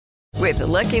With the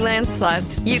Lucky Land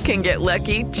Slots, you can get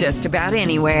lucky just about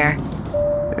anywhere.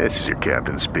 This is your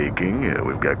captain speaking.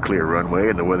 We've got clear runway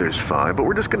and the weather's fine, but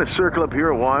we're just going to circle up here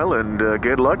a while and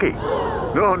get lucky.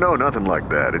 No, nothing like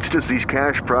that. It's just these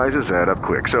cash prizes add up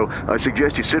quick. So I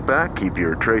suggest you sit back, keep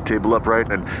your tray table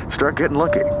upright, and start getting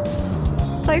lucky.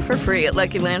 Play for free at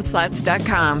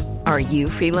LuckyLandSlots.com. Are you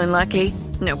feeling lucky?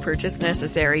 No purchase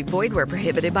necessary. Void where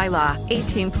prohibited by law.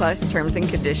 18 plus terms and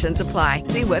conditions apply.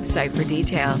 See website for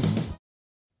details.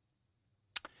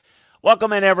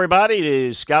 Welcome in, everybody,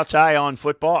 to Scout's Eye on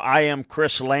Football. I am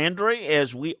Chris Landry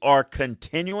as we are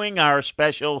continuing our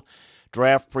special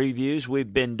draft previews.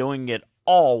 We've been doing it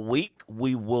all week.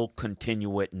 We will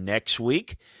continue it next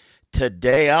week.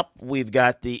 Today up, we've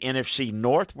got the NFC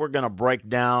North. We're going to break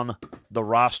down the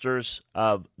rosters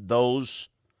of those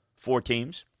four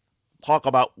teams, talk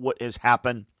about what has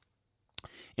happened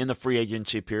in the free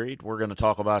agency period. We're going to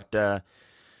talk about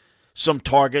some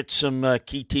targets, some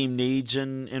key team needs,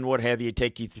 and what have you,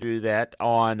 take you through that.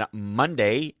 On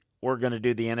Monday, we're going to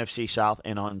do the NFC South,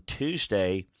 and on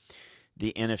Tuesday,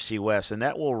 the NFC West. And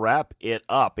that will wrap it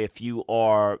up. If you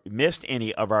missed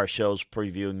any of our shows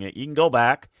previewing it, you can go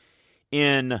back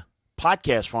in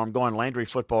podcast form, go on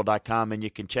LandryFootball.com, and you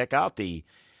can check out the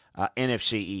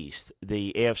NFC East,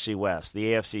 the AFC West,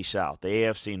 the AFC South, the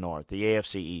AFC North, the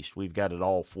AFC East. We've got it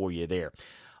all for you there.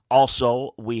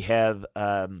 Also, we have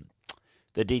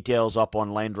the details up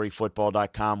on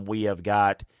LandryFootball.com. We have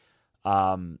got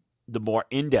the more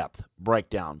in-depth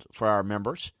breakdowns for our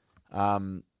members,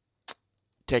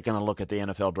 taking a look at the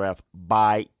NFL draft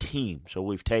by team. So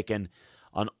we've taken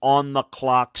an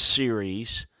on-the-clock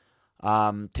series,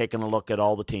 taking a look at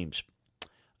all the teams,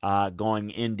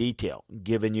 going in detail,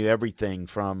 giving you everything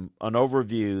from an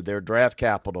overview, their draft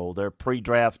capital, their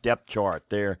pre-draft depth chart,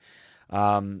 their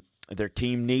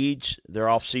team needs, their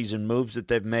offseason moves that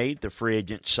they've made, the free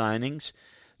agent signings,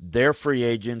 their free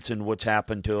agents and what's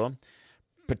happened to them,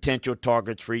 potential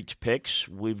targets for each picks.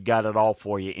 We've got it all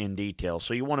for you in detail.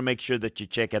 So you want to make sure that you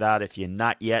check it out if you're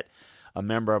not yet a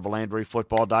member of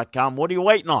LandryFootball.com. What are you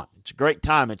waiting on? It's a great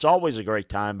time. It's always a great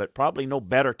time, but probably no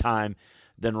better time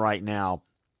than right now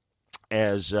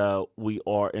as we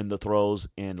are in the throes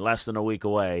and less than a week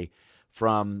away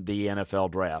from the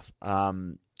NFL draft.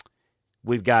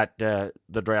 We've got the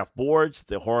draft boards,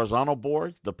 the horizontal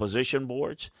boards, the position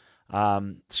boards,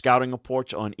 scouting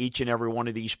reports on each and every one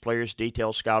of these players,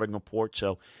 detailed scouting reports.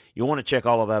 So you want to check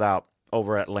all of that out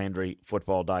over at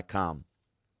LandryFootball.com.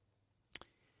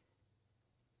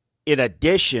 In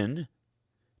addition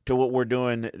to what we're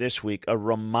doing this week, a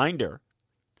reminder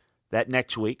that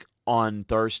next week on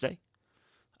Thursday,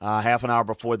 half an hour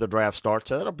before the draft starts,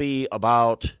 so that'll be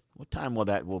about, what time will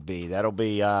that be? That'll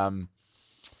be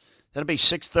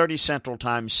 6:30 Central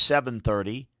Time,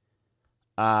 7:30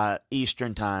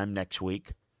 Eastern Time next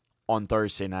week on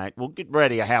Thursday night. We'll get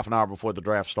ready a half an hour before the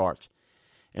draft starts,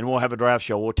 and we'll have a draft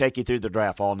show. We'll take you through the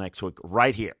draft all next week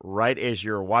right here, right as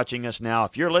you're watching us now.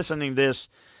 If you're listening to this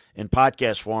in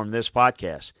podcast form, this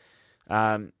podcast,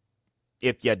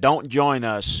 if you don't join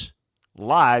us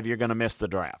live, you're going to miss the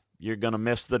draft. You're going to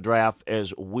miss the draft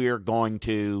as we're going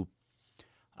to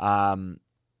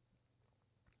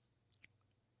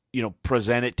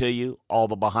present it to you, all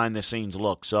the behind-the-scenes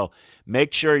look. So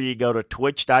make sure you go to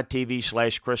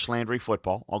twitch.tv/Chris Landry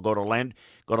Football. I'll go to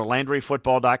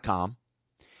LandryFootball.com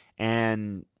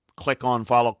and click on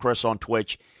follow Chris on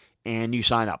Twitch, and you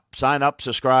sign up. Sign up,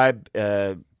 subscribe,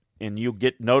 and you'll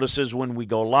get notices when we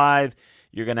go live.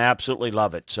 You're going to absolutely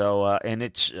love it. So, and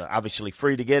it's obviously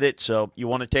free to get it, so you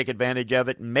want to take advantage of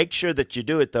it. Make sure that you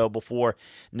do it, though, before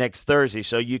next Thursday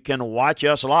so you can watch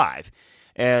us live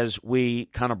as we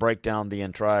kind of break down the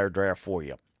entire draft for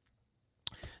you.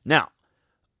 Now,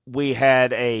 we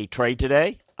had a trade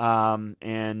today,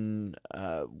 and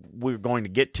we're going to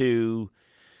get to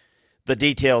the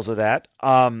details of that.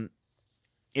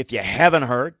 If you haven't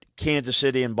heard, Kansas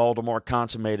City and Baltimore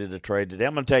consummated a trade today.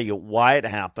 I'm going to tell you why it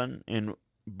happened and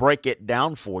break it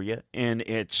down for you in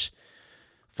its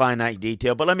finite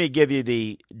detail. But let me give you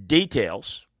the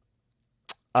details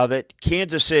of it.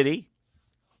 Kansas City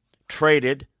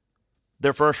traded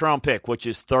their first-round pick, which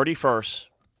is the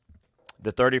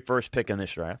 31st pick in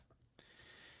this draft.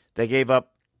 They gave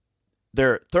up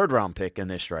their third-round pick in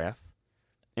this draft,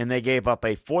 and they gave up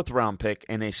a fourth-round pick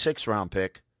and a sixth-round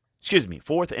pick.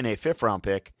 Fourth and a fifth-round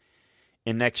pick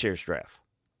in next year's draft.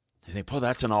 You think,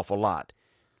 that's an awful lot.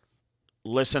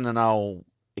 Listen, and I'll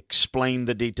explain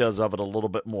the details of it a little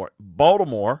bit more.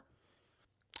 Baltimore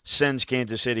sends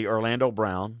Kansas City Orlando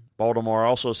Brown. Baltimore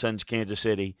also sends Kansas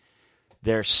City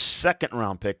their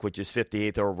second-round pick, which is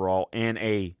 58th overall, and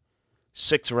a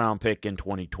sixth-round pick in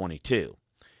 2022.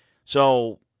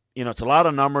 So, it's a lot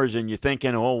of numbers, and you're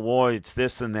thinking, oh, boy, it's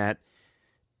this and that.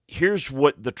 Here's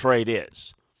what the trade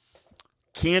is.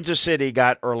 Kansas City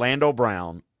got Orlando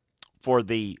Brown for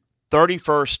the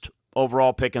 31st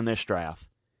overall pick in this draft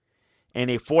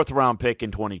and a fourth-round pick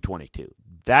in 2022.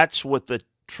 That's what the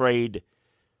trade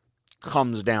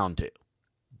comes down to.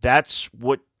 That's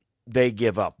what they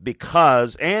give up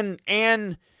because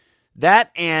and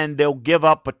they'll give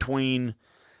up between,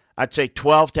 I'd say,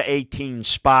 12 to 18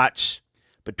 spots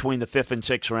between the 5th and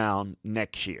 6th round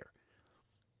next year.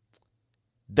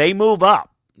 They move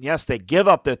up. Yes, they give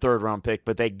up their third-round pick,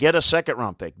 but they get a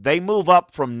second-round pick. They move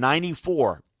up from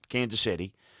 94, Kansas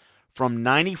City. From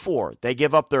 94, they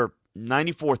give up their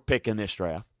 94th pick in this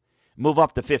draft, move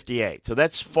up to 58. So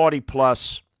that's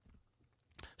 40-plus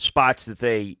spots that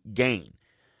they gain.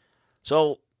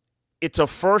 So it's a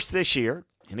first this year.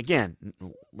 And again,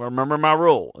 remember my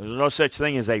rule. There's no such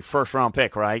thing as a first-round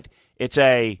pick, right? It's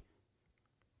a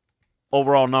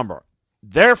overall number.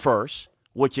 Their first,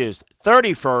 which is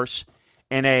 31st,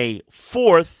 and a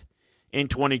fourth in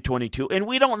 2022. And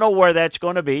we don't know where that's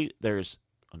going to be. There's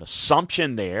an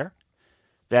assumption there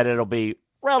that it'll be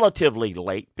relatively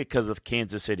late because of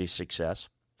Kansas City's success.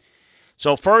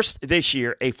 So first this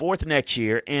year, a fourth next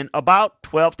year, and about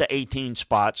 12 to 18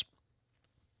 spots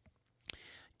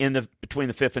between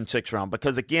the 5th and 6th round.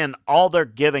 Because, again, all they're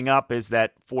giving up is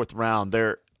that fourth round.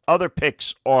 Their other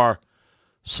picks are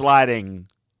sliding,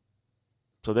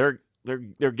 so they're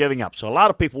giving up. So a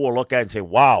lot of people will look at it and say,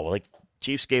 wow, like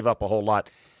Chiefs gave up a whole lot.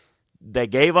 They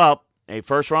gave up a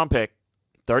first-round pick,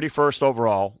 31st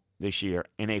overall this year,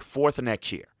 and a fourth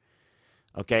next year.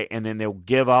 Okay, and then they'll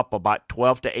give up about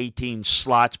 12 to 18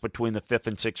 slots between the 5th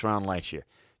and 6th round last year.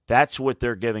 That's what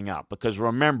they're giving up because,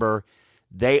 remember,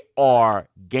 they are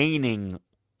gaining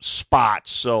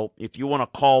spots. So if you want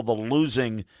to call the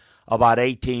losing about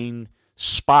 18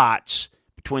 spots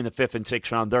between the 5th and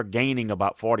 6th round, they're gaining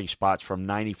about 40 spots from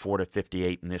 94 to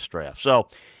 58 in this draft. So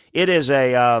it is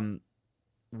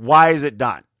why is it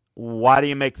done? Why do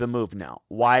you make the move now?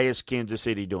 Why is Kansas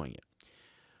City doing it?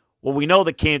 Well, we know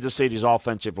that Kansas City's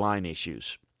offensive line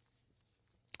issues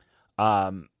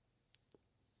are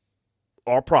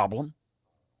a problem,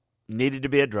 needed to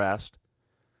be addressed.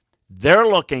 They're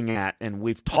looking at, and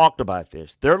we've talked about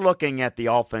this, they're looking at the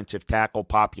offensive tackle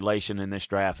population in this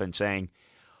draft and saying,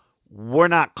 we're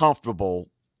not comfortable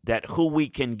that who we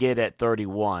can get at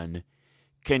 31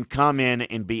 can come in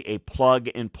and be a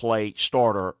plug-and-play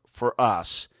starter for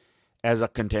us as a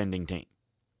contending team.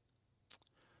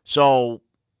 So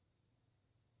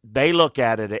they look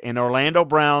at it, and Orlando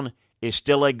Brown is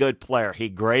still a good player. He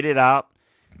graded out.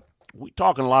 We're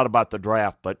talking a lot about the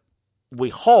draft, but we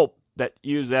hope that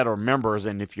you that are members,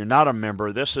 and if you're not a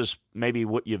member, this is maybe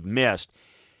what you've missed.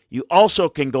 You also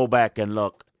can go back and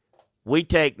look. We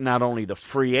take not only the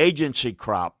free agency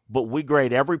crop, but we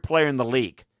grade every player in the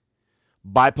league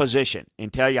by position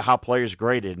and tell you how players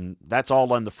graded, and that's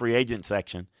all in the free agent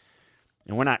section.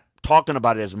 And we're not talking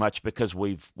about it as much because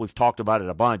we've talked about it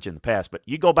a bunch in the past, but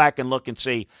you go back and look and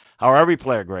see how every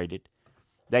player graded.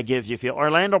 That gives you a feel.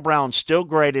 Orlando Brown still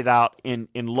graded out in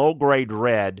low-grade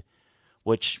red,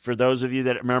 which for those of you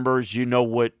that remembers, you know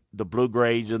what the blue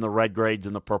grades and the red grades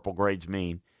and the purple grades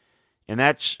mean. And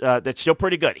that's still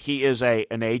pretty good. He is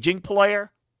an aging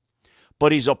player,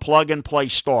 but he's a plug-and-play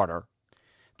starter.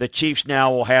 The Chiefs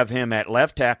now will have him at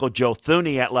left tackle, Joe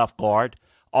Thuney at left guard,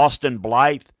 Austin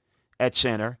Blythe at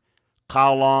center,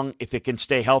 Kyle Long, if it can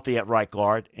stay healthy, at right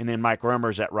guard, and then Mike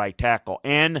Remmers at right tackle.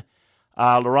 And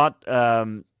Laurent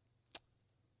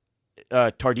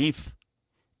Tardif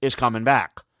is coming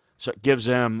back, so it gives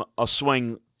them a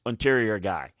swing interior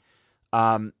guy.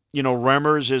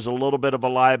 Remmers is a little bit of a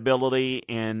liability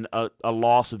and a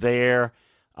loss there.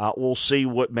 We'll see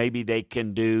what maybe they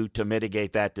can do to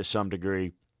mitigate that to some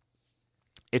degree.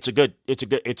 It's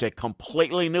a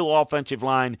completely new offensive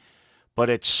line, but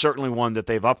it's certainly one that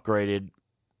they've upgraded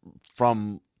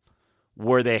from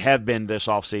where they have been this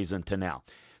offseason to now.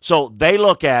 So they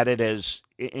look at it as,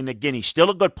 and again, he's still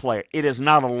a good player. It is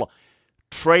not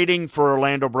trading for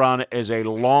Orlando Brown as a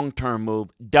long-term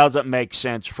move doesn't make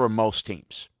sense for most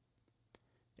teams.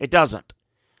 It doesn't.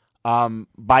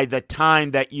 By the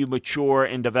time that you mature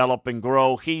and develop and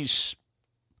grow, he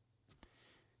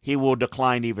will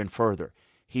decline even further.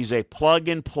 He's a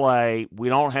plug-and-play. We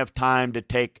don't have time to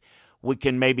take – we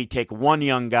can maybe take one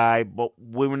young guy, but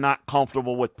we were not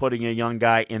comfortable with putting a young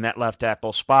guy in that left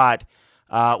tackle spot.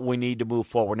 We need to move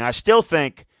forward. Now, I still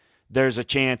think there's a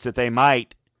chance that they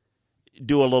might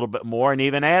do a little bit more and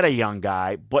even add a young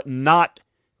guy, but not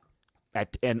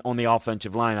on the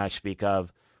offensive line I speak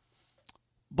of.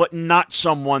 but not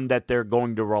someone that they're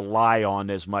going to rely on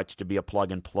as much to be a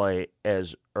plug-and-play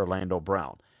as Orlando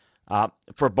Brown.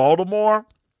 For Baltimore,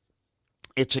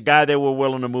 it's a guy they were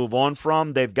willing to move on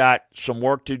from. They've got some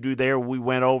work to do there. We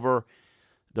went over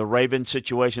the Ravens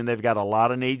situation. They've got a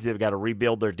lot of needs. They've got to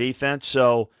rebuild their defense.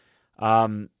 So,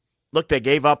 look, they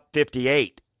gave up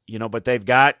 58, but they've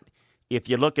got, if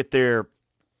you look at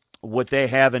what they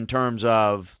have in terms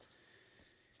of,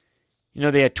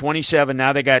 they had 27.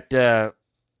 Now they got, they've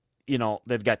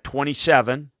got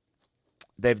 27.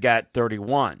 They've got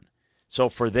 31. So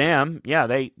for them, yeah,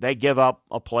 they give up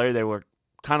a player they were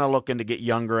kind of looking to get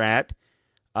younger at.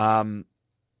 So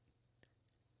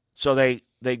they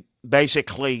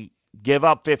basically give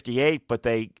up 58, but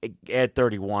they add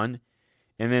 31,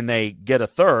 and then they get a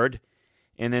third,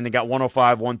 and then they got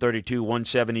 105, 132,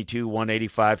 172,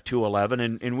 185,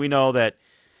 211, and we know that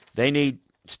they need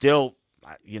still,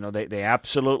 they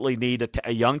absolutely need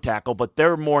a young tackle, but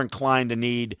they're more inclined to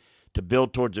need to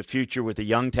build towards the future with a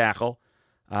young tackle.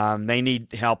 They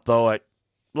need help, though, a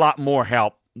lot more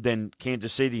help than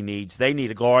Kansas City needs. They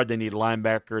need a guard. They need a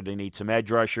linebacker. They need some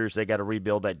edge rushers. They got to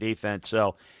rebuild that defense.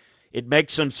 So it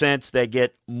makes some sense they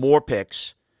get more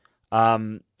picks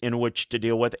in which to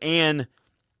deal with and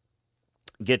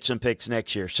get some picks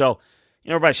next year. So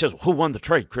everybody says, who won the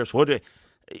trade, Chris?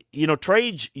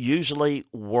 Trades usually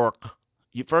work.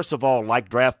 First of all, like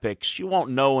draft picks, you won't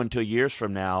know until years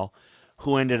from now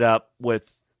who ended up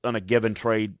with, on a given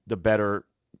trade, the better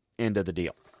end of the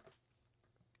deal.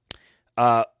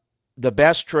 The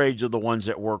best trades are the ones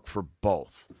that work for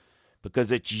both,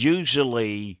 because it's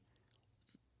usually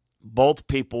both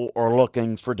people are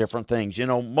looking for different things.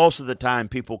 Most of the time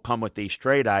people come with these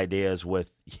trade ideas with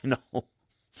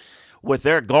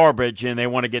their garbage and they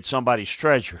want to get somebody's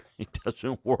treasure. It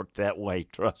doesn't work that way,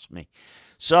 trust me.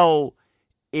 So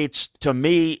to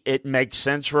me, it makes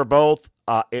sense for both.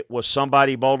 It was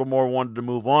somebody Baltimore wanted to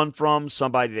move on from,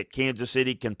 somebody that Kansas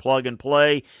City can plug and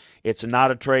play. It's not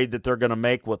a trade that they're going to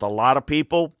make with a lot of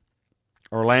people.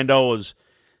 Orlando is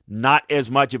not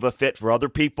as much of a fit for other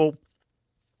people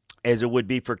as it would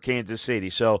be for Kansas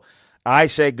City. So I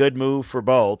say good move for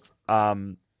both,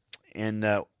 and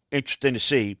interesting to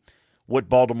see what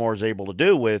Baltimore is able to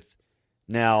do with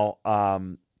now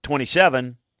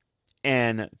 27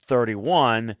 and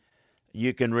 31.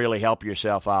 You can really help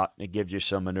yourself out. It gives you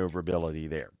some maneuverability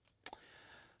there.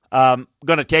 Going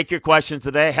to take your questions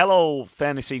today. Hello,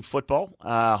 Fantasy Football.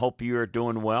 Hope you're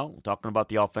doing well. Talking about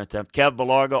the offense. Kev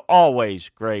Belargo, always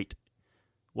great.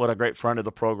 What a great friend of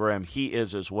the program he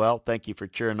is as well. Thank you for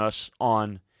cheering us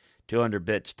on 200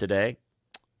 Bits today.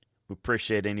 We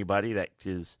appreciate anybody that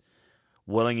is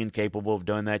willing and capable of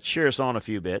doing that. Cheer us on a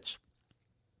few bits.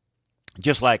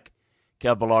 Just like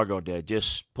Kev Belargo did.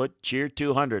 Just put cheer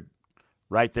 200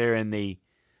 right there in the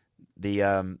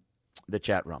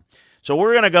chat room. So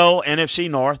we're going to go NFC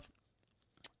North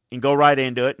and go right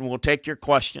into it, and we'll take your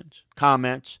questions,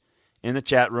 comments in the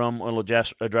chat room. We'll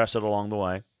just address it along the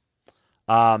way.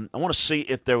 I want to see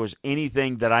if there was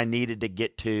anything that I needed to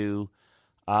get to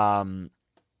off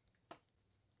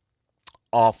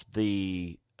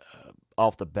the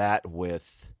bat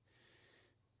with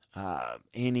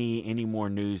any more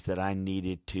news that I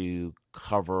needed to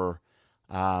cover,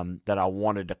 that I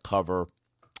wanted to cover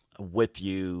with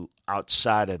you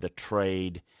outside of the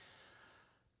trade.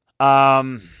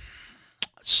 Some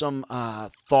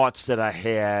thoughts that I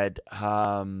had.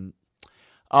 I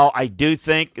do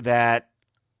think that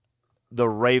the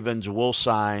Ravens will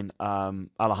sign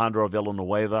Alejandro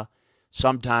Villanueva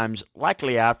sometimes,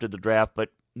 likely after the draft,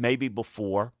 but maybe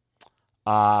before.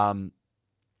 Trying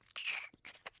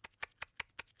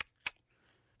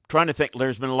to think,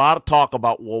 there's been a lot of talk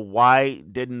about, well, why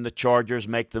didn't the Chargers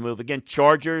make the move? Again,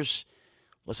 Chargers,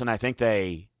 listen, I think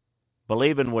they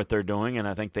believe in what they're doing, and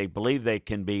I think they believe they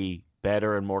can be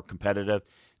better and more competitive.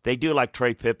 They do like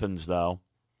Trey Pippins, though.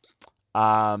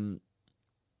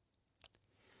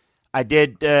 I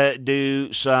did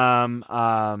do some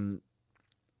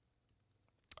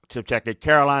check.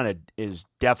 Carolina is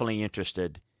definitely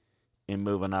interested in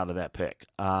moving out of that pick.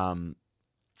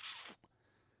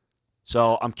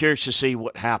 So I'm curious to see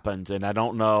what happens, and I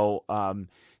don't know.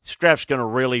 This draft's going to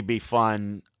really be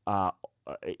fun,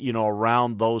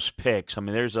 around those picks. I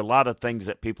mean, there's a lot of things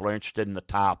that people are interested in the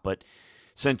top, but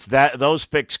since those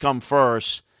picks come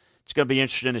first, it's going to be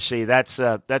interesting to see. That's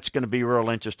going to be real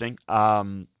interesting.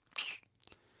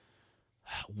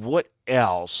 What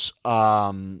else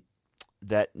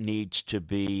that needs to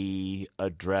be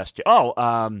addressed?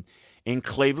 In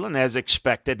Cleveland, as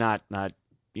expected, not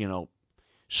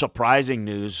surprising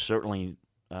news, certainly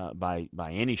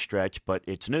by any stretch, but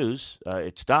it's news.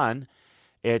 It's done.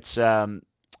 It's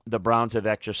the Browns have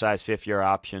exercised fifth-year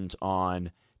options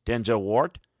on Denzel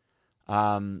Ward.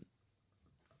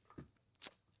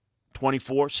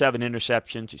 24, 7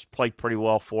 interceptions. He's played pretty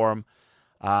well for him.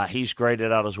 He's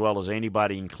graded out as well as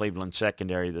anybody in Cleveland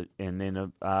secondary. And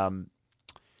then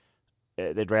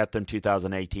they drafted him in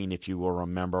 2018, if you will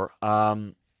remember.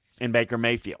 And Baker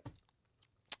Mayfield.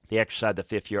 They exercised the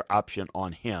fifth-year option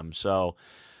on him. So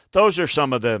those are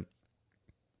some of the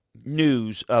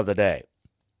news of the day.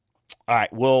 All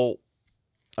right, we'll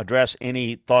address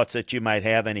any thoughts that you might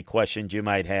have, any questions you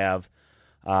might have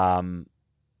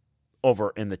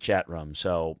over in the chat room.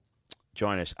 So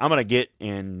join us. I'm going to get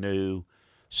into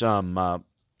some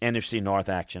NFC North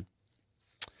action.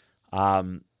 And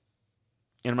I'm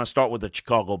going to start with the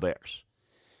Chicago Bears.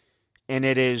 And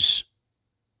it has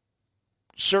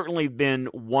certainly been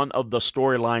one of the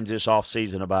storylines this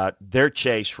offseason about their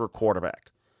chase for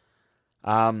quarterback.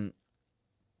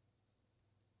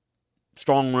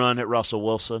 Strong run at Russell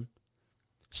Wilson.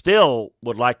 Still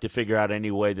would like to figure out any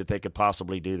way that they could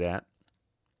possibly do that.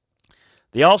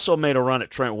 They also made a run at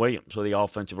Trent Williams with the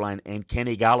offensive line and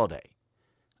Kenny Galladay,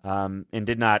 and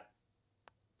did not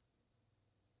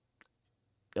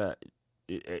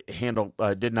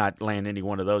did not land any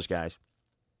one of those guys.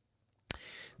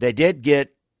 They did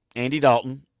get Andy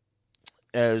Dalton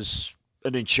as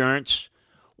an insurance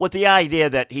with the idea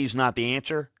that he's not the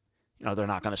answer. You know, they're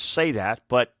not going to say that,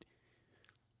 but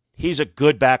he's a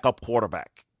good backup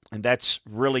quarterback, and that's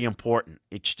really important.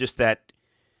 It's just that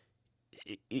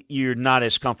you're not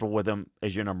as comfortable with him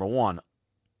as your number one.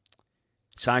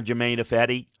 Signed Jermaine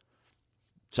Ifedi.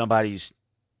 Somebody's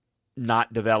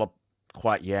not developed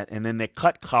quite yet. And then they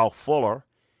cut Kyle Fuller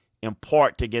in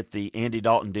part to get the Andy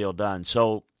Dalton deal done.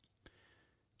 So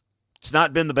it's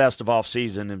not been the best of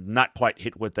offseason and not quite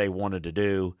hit what they wanted to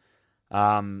do.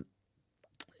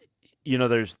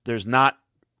 There's not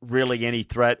really any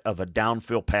threat of a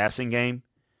downfield passing game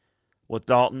with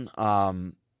Dalton.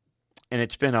 And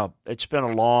it's been a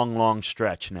long, long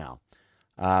stretch now.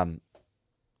 By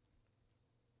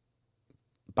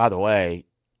the way,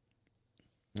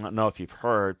 I don't know if you've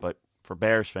heard, but for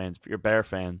Bears fans, if you're a Bear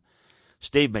fan,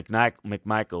 Steve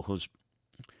McMichael, who's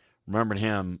remembered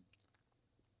him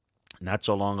not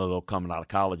so long ago coming out of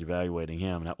college, evaluating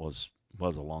him, that was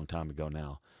a long time ago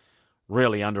now.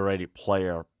 Really underrated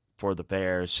player for the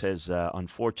Bears. Has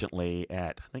unfortunately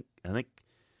at I think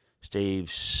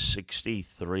Steve's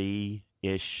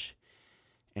 63-ish,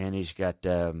 and he's got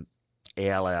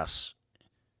ALS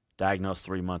diagnosed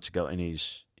 3 months ago, and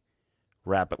he's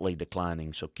rapidly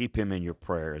declining. So keep him in your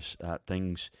prayers.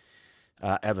 Things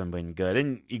haven't been good.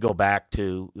 And you go back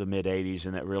to the mid-'80s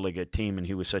and that really good team, and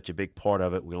he was such a big part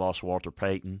of it. We lost Walter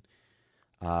Payton.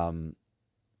 We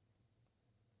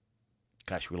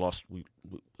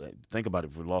think about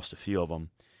it, we lost a few of them.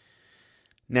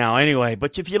 Now, anyway,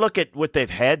 but if you look at what they've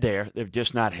had there, they've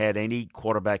just not had any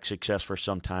quarterback success for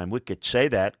some time. We could say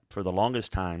that for the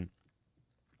longest time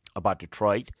about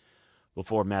Detroit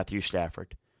before Matthew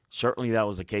Stafford. Certainly that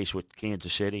was the case with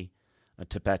Kansas City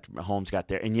until Patrick Mahomes got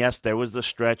there. And, yes, there was the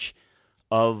stretch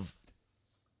of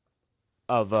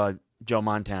Joe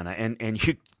Montana. And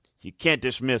you can't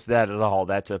dismiss that at all.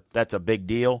 That's a big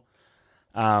deal.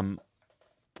 But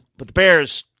the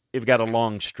Bears have got a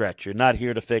long stretch. You're not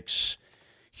here to fix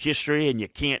history, and you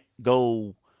can't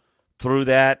go through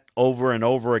that over and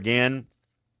over again.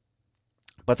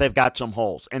 But they've got some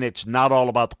holes, and it's not all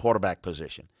about the quarterback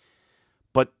position.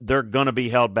 But they're going to be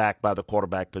held back by the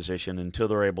quarterback position until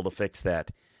they're able to fix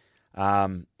that.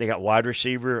 They got wide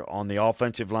receiver on the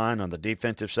offensive line, on the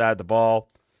defensive side of the ball.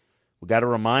 We got to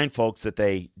remind folks that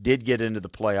they did get into the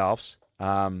playoffs.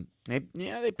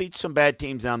 They beat some bad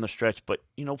teams down the stretch, but,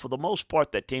 for the most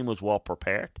part, that team was well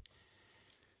prepared.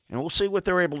 And we'll see what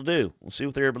they're able to do.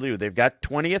 They've got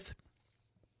 20th.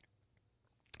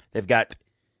 They've got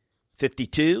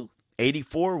 52,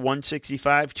 84,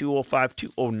 165, 205,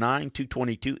 209,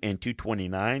 222, and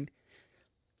 229.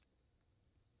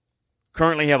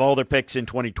 Currently have all their picks in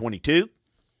 2022.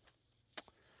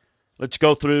 Let's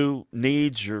go through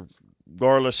needs,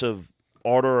 regardless of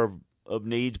order of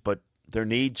needs, but their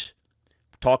needs.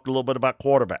 Talked a little bit about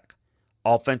quarterback,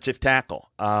 offensive tackle.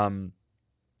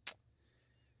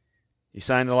 You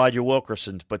signed Elijah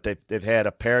Wilkerson, but they've had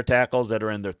a pair of tackles that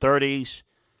are in their 30s.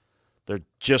 They're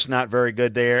just not very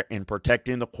good there, and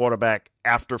protecting the quarterback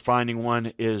after finding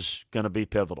one is going to be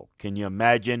pivotal. Can you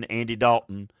imagine Andy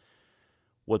Dalton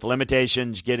with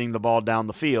limitations getting the ball down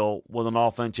the field with an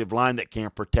offensive line that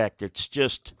can't protect? It's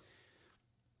just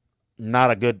not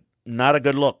a good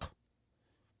look.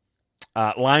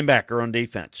 Linebacker on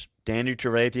defense. Danny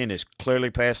Trevathan is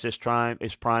clearly past his prime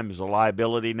as a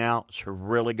liability now. He's a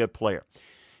really good player.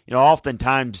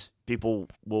 oftentimes people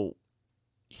will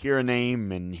hear a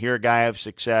name and hear a guy have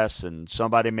success and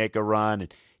somebody make a run.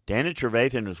 And Danny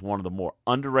Trevathan was one of the more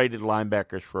underrated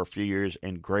linebackers for a few years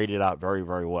and graded out very,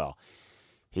 very well.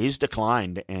 He's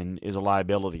declined and is a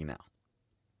liability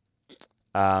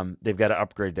now. They've got to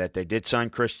upgrade that. They did sign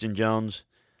Christian Jones.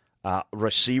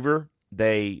 Receiver,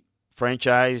 they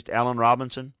franchised Allen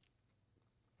Robinson.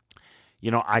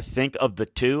 I think of the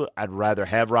two, I'd rather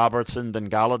have Robertson than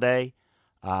Golladay.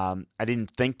 I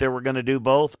didn't think they were going to do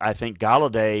both. I think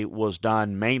Golladay was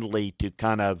done mainly to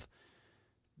kind of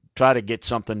try to get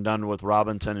something done with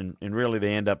Robinson, and really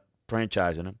they end up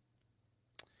franchising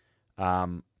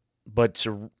him. But,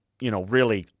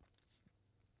 really,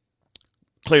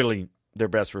 clearly their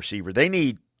best receiver. They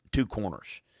need two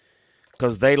corners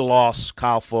because they lost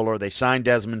Kyle Fuller. They signed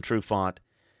Desmond Trufant.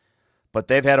 But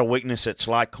they've had a weakness at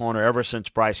slot corner ever since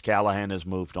Bryce Callahan has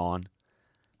moved on.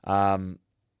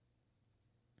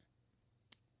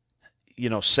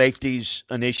 Safety's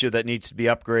an issue that needs to be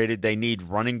upgraded. They need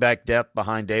running back depth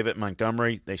behind David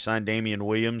Montgomery. They signed Damian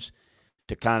Williams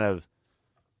to kind of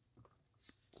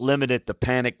limit the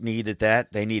panic need at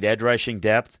that. They need edge rushing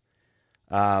depth.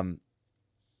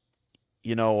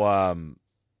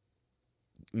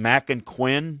 Mack and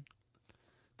Quinn,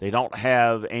 they don't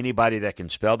have anybody that can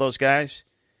spell those guys.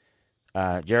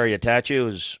 Jerry Atachu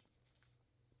is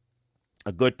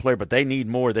a good player, but they need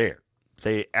more there.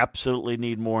 They absolutely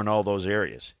need more in all those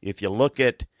areas. If you look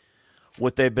at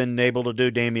what they've been able to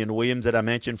do, Damian Williams that I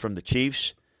mentioned from the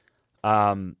Chiefs,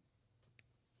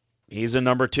 he's a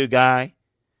number 2 guy.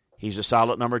 He's a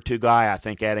solid number 2 guy. I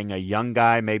think adding a young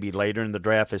guy maybe later in the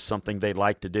draft is something they'd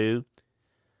like to do.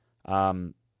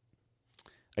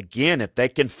 Again, if they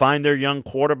can find their young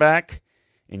quarterback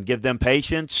and give them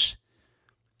patience,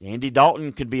 Andy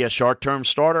Dalton could be a short-term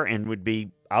starter and would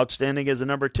be outstanding as a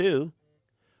number 2.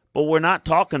 But we're not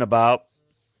talking about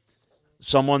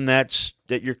someone that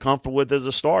you're comfortable with as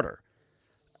a starter.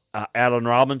 Allen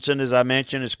Robinson, as I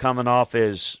mentioned, is coming off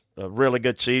his a really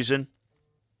good season.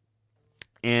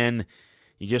 And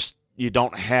you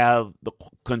don't have the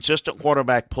consistent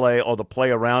quarterback play or the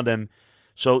play around him,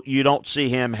 so you don't see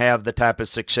him have the type of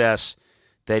success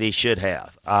that he should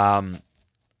have.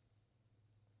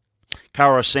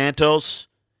 Cairo Santos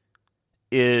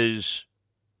is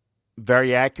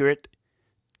very accurate,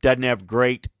 doesn't have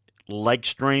great leg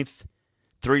strength,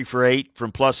 3 for 8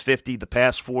 from plus 50 the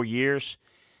past 4 years.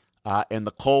 In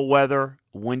the cold weather,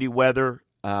 windy weather,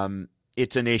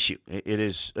 it's an issue. It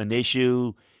is an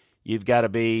issue. You've got to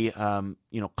be,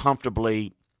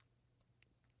 comfortably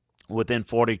within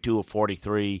 42 or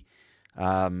 43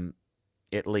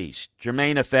 at least.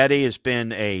 Germain Ifedi has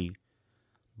been a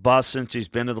bust since he's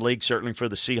been in the league, certainly for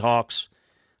the Seahawks.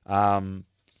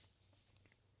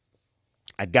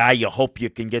 A guy you hope you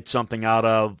can get something out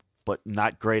of, but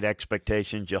not great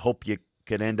expectations. You hope you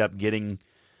could end up getting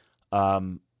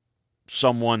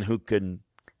someone who can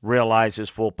realize his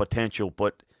full potential,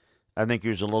 but I think he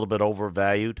was a little bit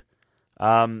overvalued.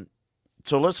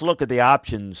 So let's look at the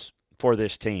options for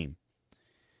this team.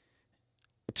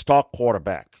 Let's talk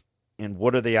quarterback, and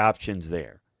what are the options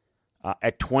there?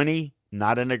 At 20,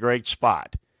 not in a great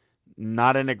spot.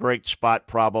 Not in a great spot,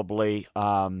 probably.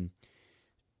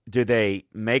 Do they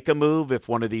make a move if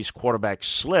one of these quarterbacks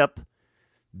slip?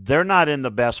 They're not in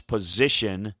the best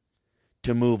position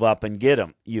to move up and get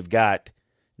them. You've got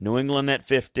New England at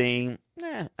 15.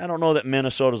 I don't know that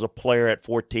Minnesota's a player at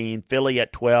 14. Philly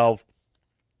at 12.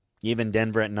 Even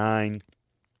Denver at 9.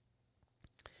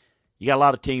 You got a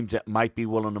lot of teams that might be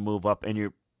willing to move up,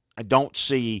 and I don't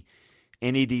see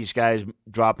any of these guys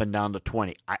dropping down to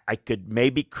 20. I could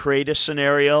maybe create a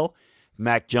scenario.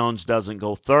 Mac Jones doesn't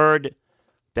go third,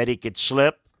 that he could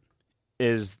slip.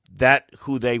 Is that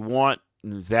who they want?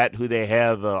 Is that who they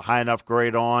have a high enough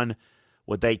grade on?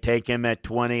 Would they take him at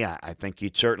 20? I think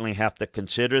you'd certainly have to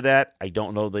consider that. I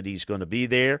don't know that he's going to be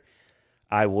there.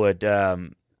 I would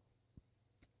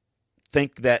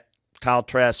think that Kyle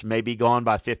Trask may be gone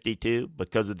by 52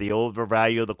 because of the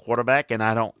overvalue of the quarterback, and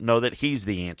I don't know that he's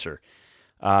the answer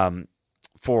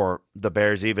for the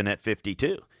Bears even at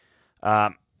 52.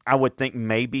 I would think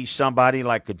maybe somebody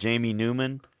like a Jamie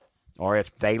Newman, or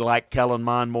if they like Kellen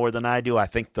Mond more than I do, I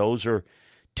think those are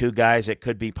two guys that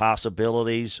could be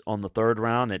possibilities on the third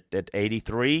round at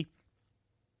 83.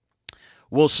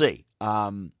 We'll see.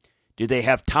 Do they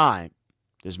have time?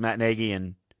 Does Matt Nagy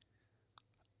and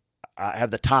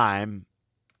have the time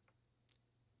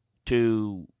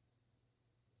to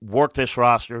work this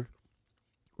roster,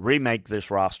 remake this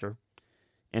roster,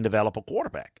 and develop a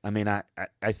quarterback? I mean,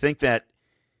 I think that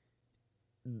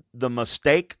the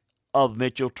mistake of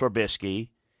Mitchell Trubisky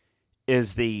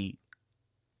is the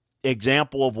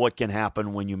example of what can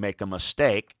happen when you make a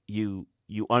mistake. You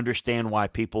understand why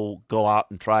people go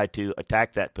out and try to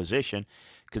attack that position,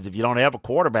 because if you don't have a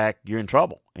quarterback, you're in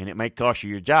trouble, and it may cost you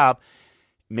your job.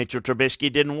 Mitchell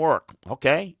Trubisky didn't work.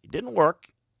 Okay, it didn't work.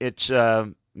 It's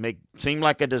may seem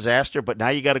like a disaster, but now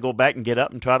you got to go back and get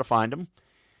up and try to find him.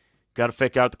 Got to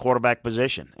figure out the quarterback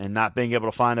position, and not being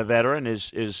able to find a veteran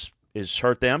is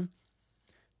hurt them,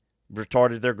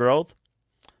 retarded their growth.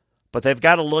 But they've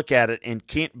got to look at it and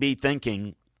can't be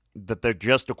thinking that they're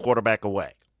just a quarterback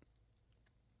away.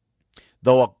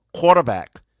 Though a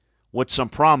quarterback with some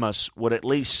promise would at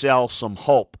least sell some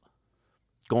hope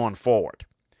going forward.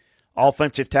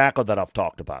 Offensive tackle that I've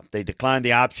talked about. They declined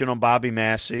the option on Bobby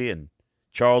Massey and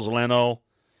Charles Leno.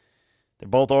 They're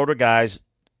both older guys.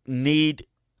 Need,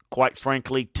 quite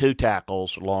frankly, 2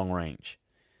 tackles long range.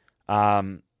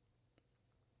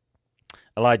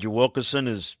 Elijah Wilkinson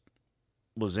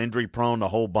was injury prone a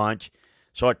whole bunch.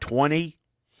 So at 20,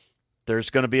 there's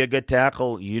going to be a good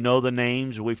tackle. You know the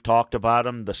names. We've talked about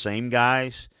them. The same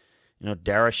guys.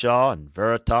 Darrisaw and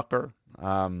Vera Tucker.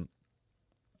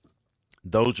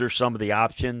 Those are some of the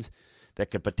options that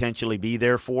could potentially be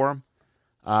there for him.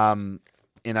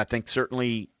 And I think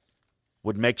certainly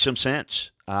would make some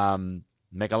sense.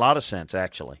 Make a lot of sense,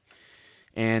 actually.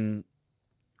 And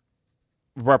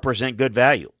represent good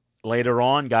value. Later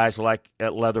on, guys like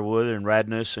at Leatherwood and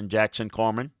Radness and Jackson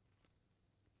Carman,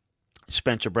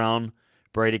 Spencer Brown,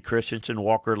 Brady Christensen,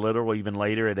 Walker Little, even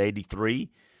later at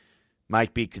 83,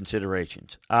 might be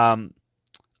considerations.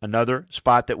 Another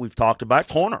spot that we've talked about,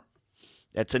 corner.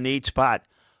 That's a need spot.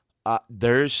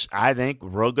 There's, I think,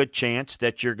 real good chance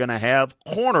that you're going to have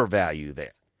corner value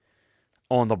there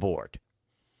on the board.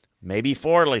 Maybe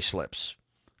Farley slips.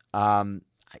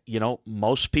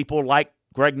 Most people like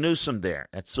Greg Newsome there.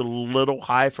 That's a little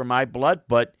high for my blood,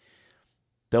 but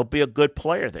there'll be a good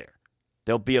player there.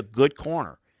 There'll be a good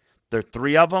corner. There are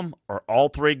 3 of them. Are all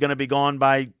 3 going to be gone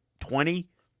by 20?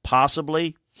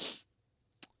 Possibly.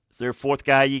 Is there a 4th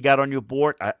guy you got on your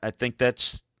board? I think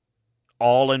that's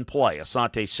all in play.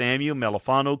 Asante Samuel,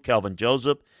 Melifano, Kelvin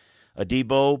Joseph,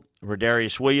 Adebo,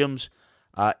 Rodarius Williams,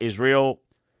 Israel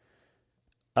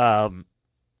Mukamu.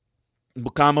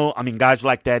 Guys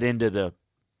like that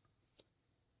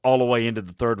all the way into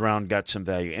the 3rd round got some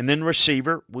value. And then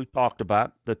receiver, we talked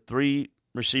about. The 3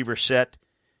 receiver set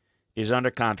is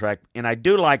under contract. And I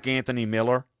do like Anthony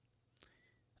Miller.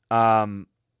 I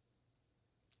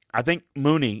think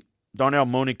Darnell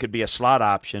Mooney could be a slot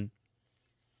option.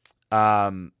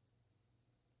 So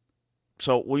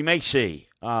we may see.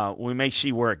 We may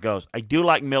see where it goes. I do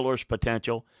like Miller's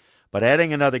potential, but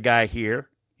adding another guy here,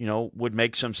 would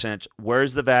make some sense.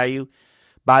 Where's the value?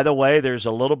 By the way, there's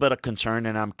a little bit of concern,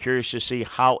 and I'm curious to see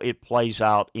how it plays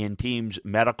out in teams'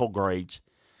 medical grades.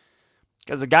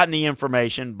 Because I've gotten the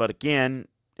information, but again,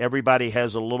 everybody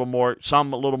has some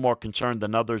a little more concerned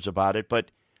than others about it. But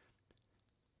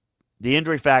the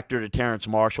injury factor to Terrence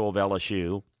Marshall of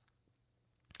LSU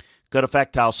could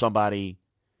affect how somebody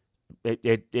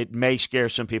it may scare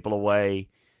some people away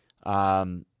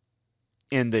in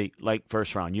the late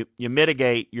first round. You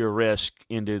mitigate your risk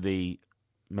into the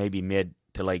maybe mid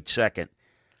to late second.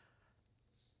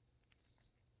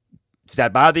 Does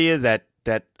that bother you? That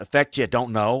affect you?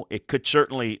 Don't know. It could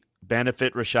certainly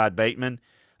benefit Rashad Bateman,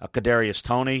 Kadarius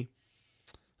Toney,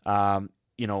 and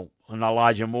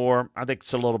Elijah Moore. I think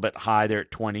it's a little bit high there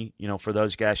at 20, for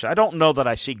those guys. I don't know that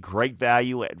I see great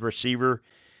value at receiver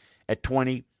at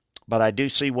 20, but I do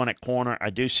see one at corner. I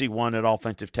do see one at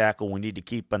offensive tackle. We need to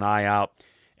keep an eye out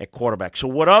at quarterback. So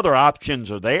what other options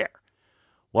are there?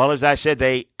 Well, as I said,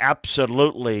 they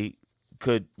absolutely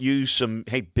could use some,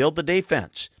 build the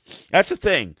defense. That's the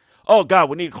thing. Oh, God,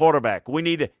 we need a quarterback.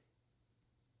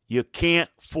 You can't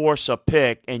force a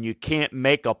pick, and you can't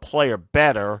make a player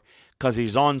better because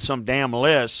he's on some damn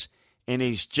list and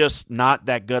he's just not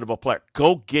that good of a player.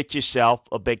 Go get yourself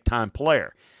a big-time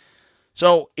player.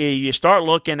 So you start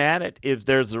looking at it. If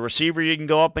there's a receiver you can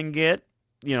go up and get,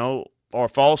 or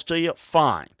falls to you,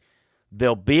 fine.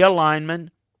 There'll be a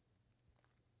lineman.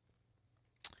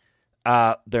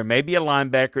 There may be a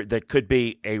linebacker that could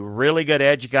be a really good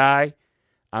edge guy.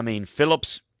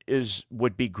 Phillips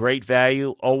would be great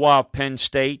value. Owa of Penn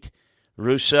State,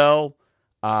 Rousseau,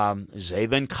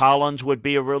 Zaven Collins would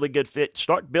be a really good fit.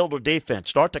 Start build a defense.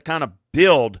 Start to kind of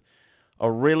build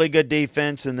a really good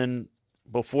defense, and then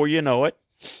before you know it,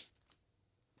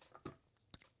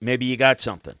 maybe you got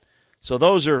something. So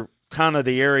those are kind of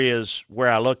the areas where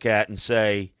I look at and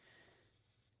say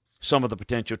some of the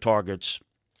potential targets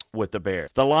with the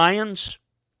Bears. The Lions,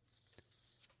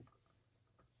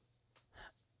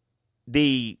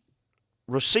 the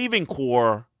receiving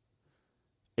core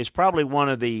is probably one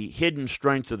of the hidden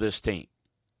strengths of this team.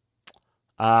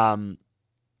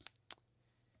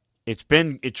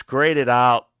 It's graded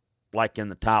out like in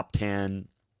the top 10,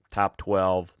 top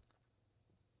 12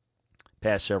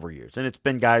 past several years. And it's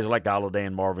been guys like Golladay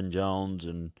and Marvin Jones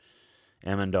and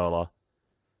Amendola.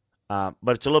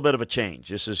 But it's a little bit of a change.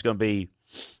 This is going to be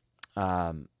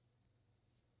Brashad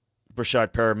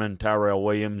Perriman, Tyrell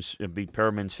Williams. It'll be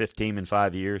Perriman's 15th team in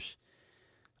 5 years.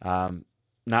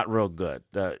 Not real good.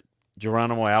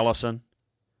 Geronimo Allison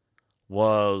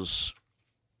was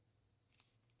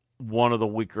one of the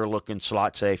weaker-looking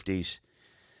slot safeties.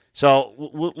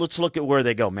 So let's look at where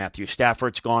they go. Matthew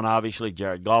Stafford's gone, obviously.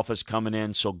 Jared Goff is coming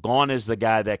in. So gone is the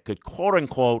guy that could,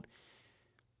 quote-unquote,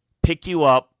 pick you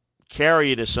up, carry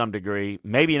you to some degree,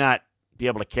 maybe not be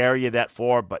able to carry you that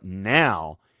far, but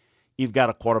now you've got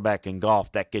a quarterback in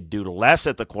Goff that could do less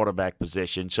at the quarterback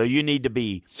position, so you need to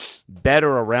be better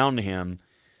around him.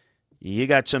 You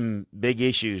got some big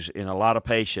issues and a lot of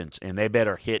patience, and they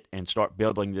better hit and start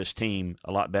building this team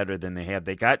a lot better than they have.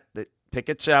 They got the pick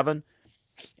at 7,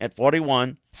 at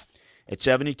 41, at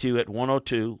 72, at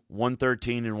 102,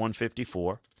 113, and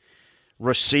 154.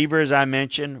 Receivers, I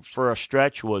mentioned, for a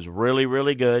stretch was really,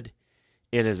 really good.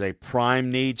 It is a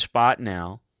prime need spot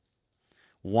now.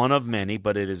 One of many,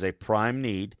 but it is a prime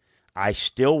need. I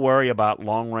still worry about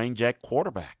long range at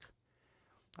quarterback.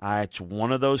 It's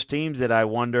one of those teams that I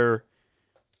wonder,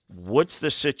 what's the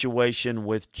situation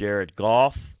with Jared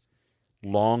Goff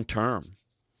long term?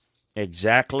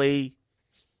 Exactly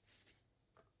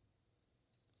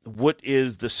what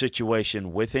is the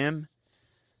situation with him?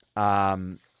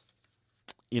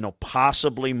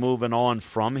 Possibly moving on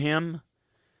from him.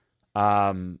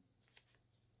 I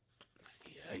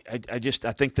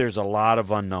think there's a lot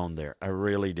of unknown there. I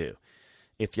really do.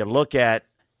 If you look at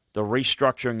the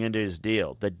restructuring into his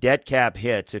deal, the dead cap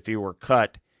hits if he were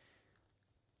cut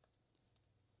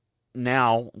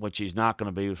now, which he's not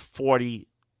going to be,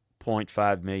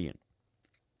 $40.5 million.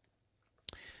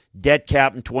 Dead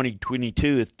cap in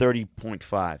 2022 is $30.5.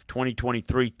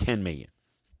 2023, $10 million.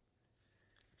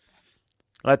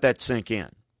 Let that sink in.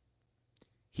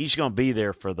 He's going to be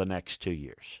there for the next 2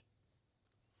 years.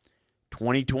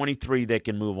 2023, they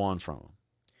can move on from him.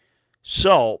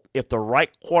 So, if the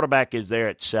right quarterback is there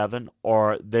at 7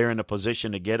 or they're in a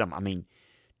position to get him,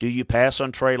 do you pass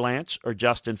on Trey Lance or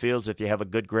Justin Fields if you have a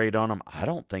good grade on them? I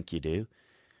don't think you do.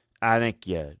 I think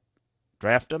you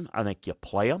draft them. I think you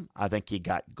play them. I think you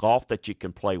got Goff that you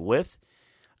can play with.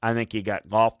 I think you got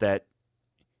Goff that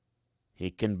he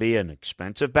can be an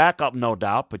expensive backup, no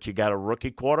doubt, but you got a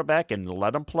rookie quarterback and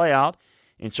let him play out.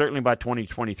 And certainly by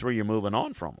 2023, you're moving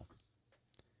on from him.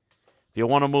 If you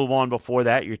want to move on before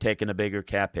that, you're taking a bigger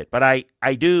cap hit. But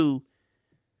I do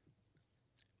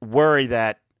worry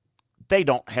that they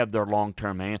don't have their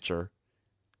long-term answer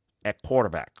at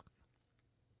quarterback.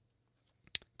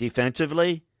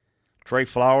 Defensively, Trey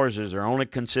Flowers is their only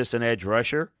consistent edge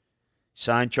rusher.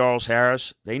 Signed Charles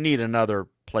Harris. They need another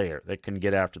player that can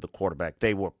get after the quarterback.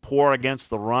 They were poor against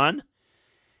the run,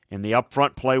 and the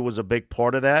upfront play was a big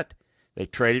part of that. They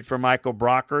traded for Michael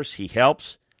Brockers. He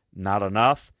helps. Not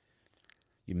enough.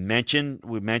 We mentioned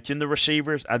the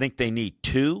receivers. I think they need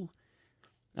 2.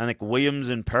 I think Williams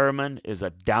and Perriman is a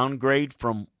downgrade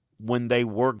from when they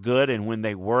were good and when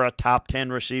they were a top 10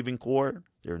 receiving core.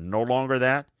 They're no longer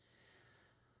that.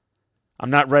 I'm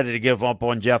not ready to give up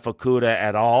on Jeff Okudah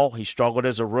at all. He struggled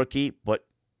as a rookie, but,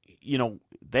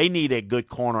 they need a good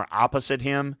corner opposite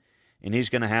him, and he's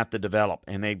going to have to develop.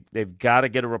 And they've got to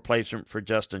get a replacement for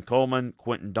Justin Coleman.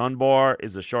 Quentin Dunbar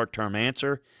is the short-term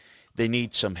answer. They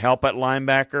need some help at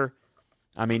linebacker.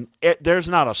 There's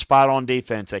not a spot on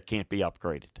defense that can't be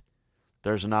upgraded.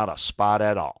 There's not a spot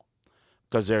at all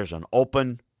because there's an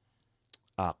open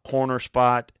corner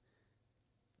spot.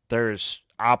 There's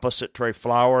opposite Trey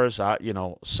Flowers,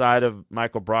 side of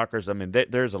Michael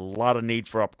Brockers. There's a lot of need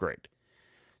for upgrade.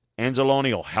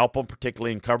 Anzalone will help them,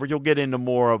 particularly in coverage. You'll get into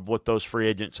more of what those free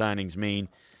agent signings mean.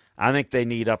 I think they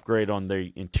need upgrade on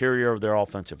the interior of their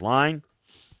offensive line.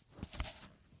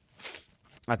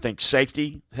 I think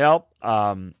safety help.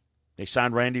 They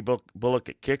signed Randy Bullock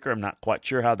at kicker. I'm not quite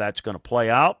sure how that's going to play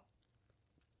out.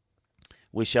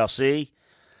 We shall see.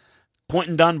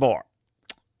 Quentin Dunbar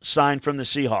signed from the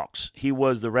Seahawks. He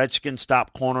was the Redskins'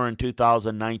 top corner in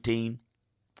 2019.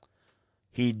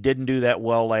 He didn't do that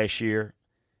well last year.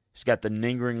 He's got the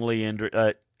lingering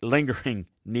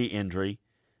knee injury.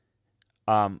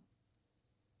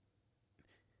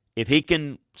 If he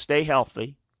can stay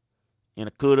healthy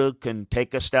and Okudah can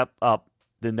take a step up,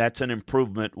 then that's an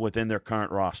improvement within their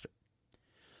current roster.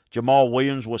 Jamal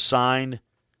Williams was signed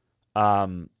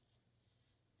from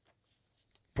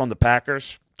the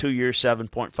Packers. 2 years,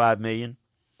 $7.5 million.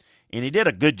 And he did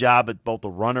a good job at both the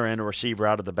runner and a receiver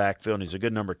out of the backfield, and he's a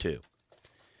good number 2.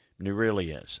 And he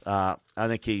really is. I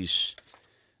think he's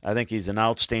an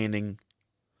outstanding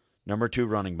number 2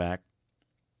 running back.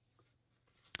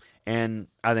 And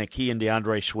I think he and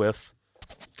DeAndre Swift,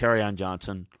 Kerryon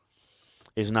Johnson,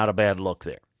 is not a bad look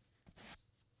there.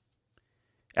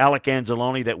 Alec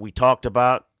Anzalone that we talked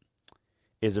about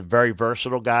is a very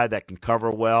versatile guy that can cover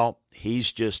well.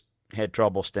 He's just had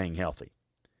trouble staying healthy.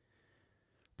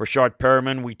 Rashard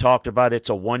Perriman, we talked about, it's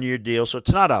a 1-year deal, so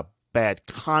it's not a bad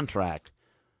contract.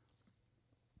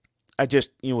 It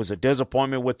was a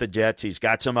disappointment with the Jets. He's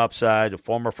got some upside, a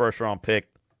former first-round pick.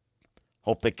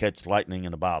 Hope they catch lightning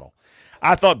in a bottle.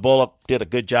 I thought Bullock did a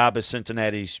good job as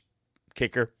Cincinnati's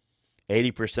kicker.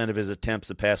 80% of his attempts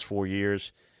the past 4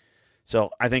 years.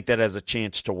 So I think that has a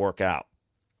chance to work out.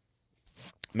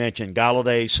 Mentioned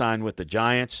Golladay signed with the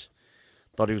Giants.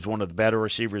 Thought he was one of the better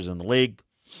receivers in the league.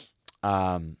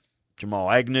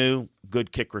 Jamal Agnew,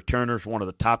 good kick returners, one of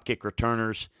the top kick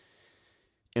returners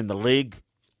in the league.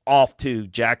 Off to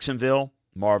Jacksonville.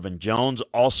 Marvin Jones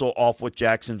also off with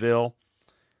Jacksonville.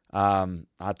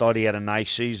 I thought he had a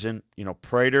nice season.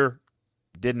 Prater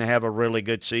didn't have a really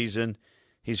good season.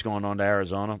 He's going on to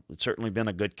Arizona. It's certainly been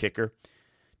a good kicker.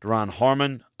 Deron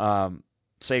Harmon,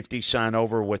 safety, signed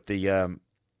over with the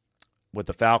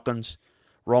Falcons.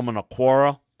 Roman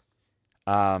Okwara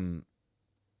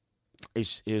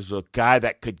is a guy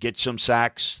that could get some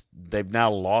sacks. They've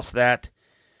now lost that.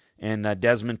 And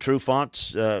Desmond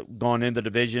Trufant's gone in the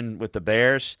division with the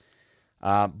Bears.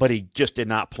 But he just did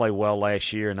not play well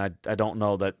last year, and I don't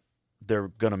know that they're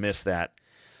going to miss that.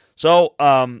 So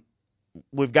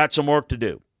we've got some work to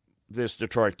do, this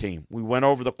Detroit team. We went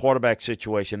over the quarterback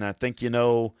situation. I think you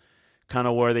know kind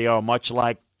of where they are, much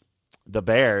like the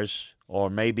Bears, or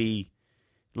maybe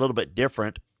a little bit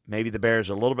different. Maybe the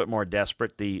Bears are a little bit more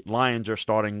desperate. The Lions are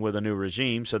starting with a new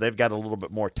regime, so they've got a little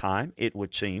bit more time, it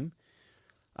would seem.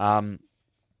 But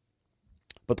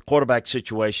the quarterback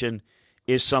situation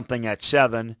is something at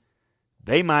 7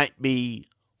 they might be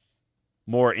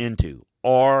more into.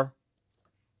 Or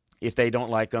if they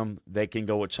don't like them, they can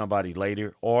go with somebody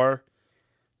later. Or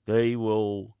they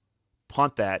will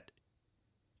punt that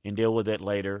and deal with it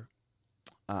later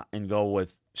and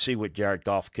see what Jared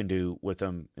Goff can do with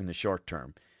them in the short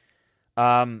term.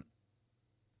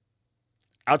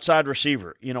 Outside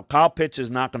receiver, Kyle Pitts is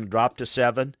not going to drop to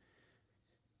 7.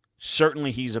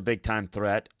 Certainly he's a big-time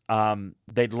threat.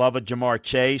 They'd love a Jamar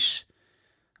Chase.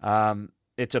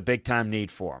 It's a big-time need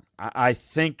for him. I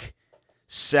think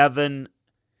 7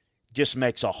 just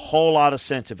makes a whole lot of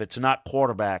sense if it's not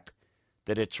quarterback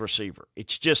that it's receiver.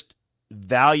 It's just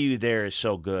value there is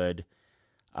so good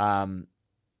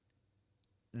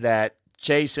that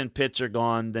Chase and Pitts are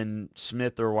gone, then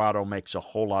Smith or Waddle makes a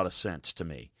whole lot of sense to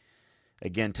me.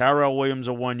 Again, Tyrell Williams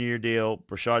a 1-year deal.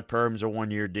 Rashard Perriman's a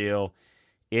 1-year deal.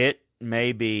 It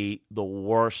may be the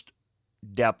worst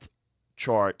depth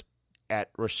chart at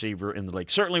receiver in the league.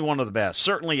 Certainly one of the best.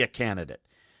 Certainly a candidate.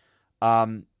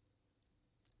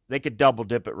 They could double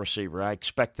dip at receiver. I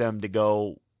expect them to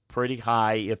go pretty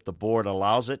high if the board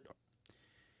allows it.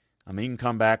 You can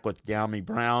come back with De'Ami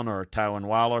Brown or Tywin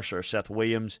Wallace or Seth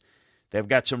Williams. They've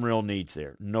got some real needs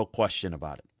there. No question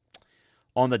about it.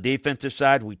 On the defensive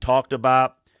side, we talked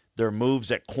about their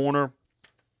moves at corner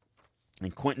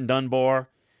and Quentin Dunbar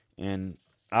and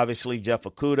obviously Jeff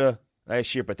Okudah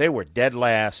last year, but they were dead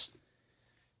last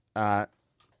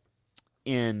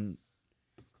in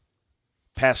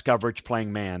pass coverage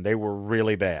playing man. They were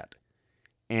really bad.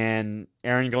 And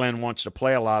Aaron Glenn wants to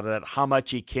play a lot of that. How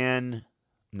much he can,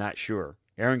 not sure.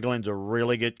 Aaron Glenn's a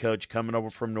really good coach coming over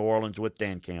from New Orleans with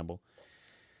Dan Campbell.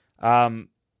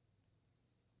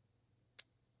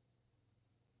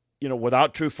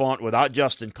 Without Trufant, without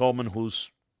Justin Coleman,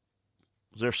 who's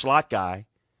their slot guy,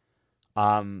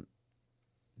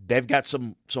 they've got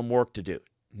some work to do.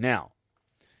 Now,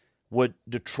 would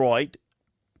Detroit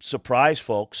surprise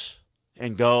folks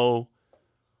and go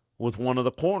with one of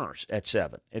the corners at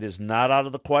 7? It is not out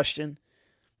of the question.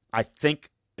 I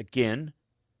think, again,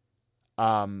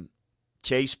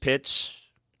 Chase, Pitts,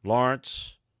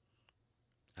 Lawrence,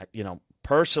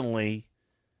 personally,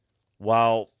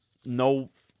 while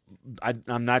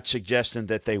I'm not suggesting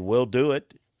that they will do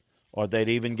it or they'd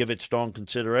even give it strong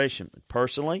consideration.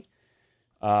 Personally,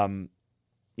 even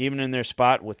in their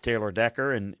spot with Taylor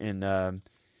Decker and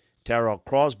Terrell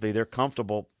Crosby, they're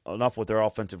comfortable enough with their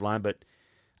offensive line. But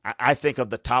I think of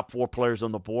the top 4 players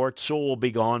on the board, Sewell will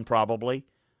be gone probably.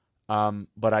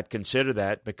 But I'd consider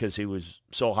that because he was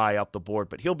so high up the board.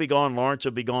 But he'll be gone, Lawrence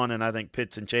will be gone, and I think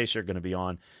Pitts and Chase are going to be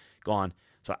gone.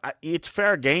 So it's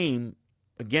fair game,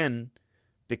 again,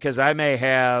 because I may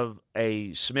have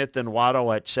a Smith and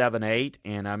Waddle at 7-8,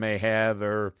 and I may have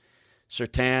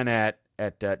Surtain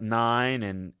at 9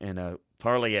 and a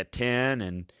Farley at 10,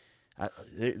 and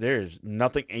there's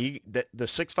nothing. The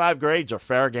 6-5 grades are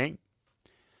fair game.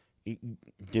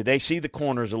 Do they see the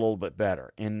corners a little bit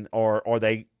better, or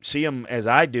they see them as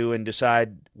I do and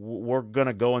decide we're going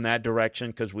to go in that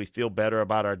direction because we feel better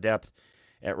about our depth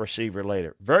at receiver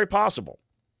later? Very possible.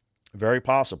 Very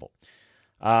possible.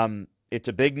 It's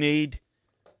a big need.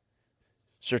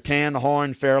 Surtain,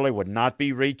 Horn, Fairley would not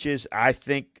be reaches. I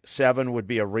think 7 would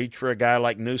be a reach for a guy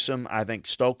like Newsome. I think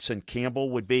Stokes and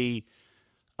Campbell would be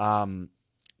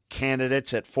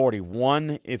candidates at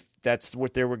 41 if that's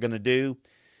what they were going to do.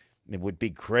 It would be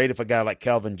great if a guy like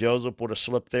Calvin Joseph would have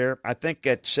slipped there. I think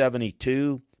at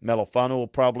 72, Melifano will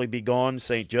probably be gone.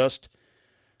 St. Just,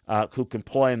 who can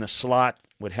play in the slot,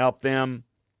 would help them.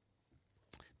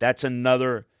 That's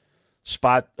another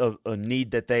spot of a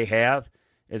need that they have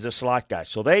is a slot guy.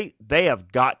 So they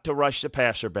have got to rush the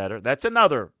passer better. That's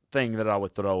another thing that I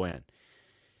would throw in.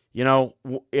 You know,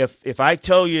 if I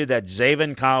tell you that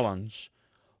Zaven Collins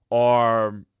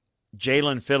or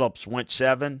Jalen Phillips went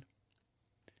 7,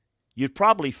 you'd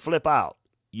probably flip out.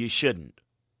 You shouldn't.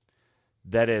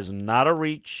 That is not a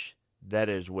reach. That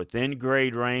is within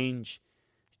grade range.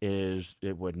 It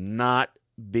would not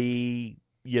be,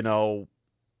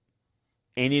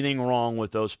 anything wrong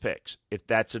with those picks if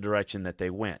that's the direction that they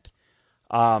went.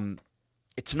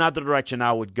 It's not the direction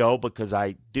I would go because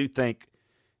I do think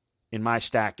in my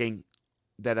stacking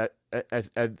that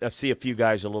I see a few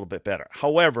guys a little bit better.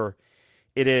 However,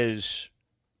 that's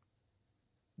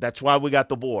why we got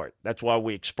the board. That's why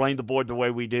we explain the board the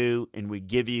way we do, and we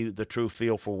give you the true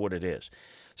feel for what it is.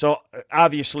 So,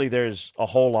 obviously, there's a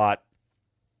whole lot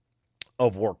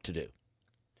of work to do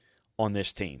on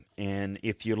this team. And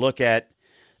if you look at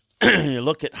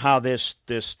how this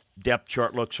depth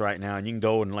chart looks right now, and you can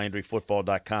go on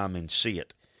LandryFootball.com and see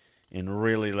it and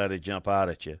really let it jump out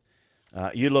at you.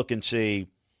 You look and see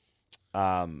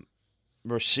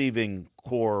receiving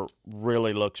core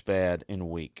really looks bad and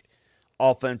weak.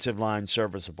 Offensive line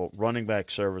serviceable, running back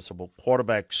serviceable,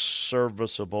 quarterback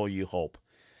serviceable, you hope.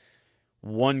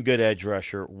 One good edge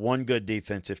rusher, one good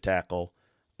defensive tackle.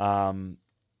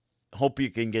 Hope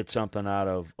you can get something out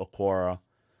of Okwara.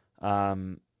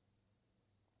 And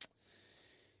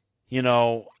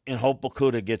hope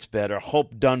Bakuda gets better.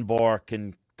 Hope Dunbar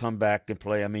can come back and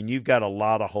play. I mean, you've got a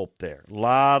lot of hope there. A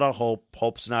lot of hope.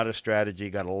 Hope's not a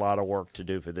strategy. Got a lot of work to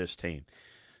do for this team.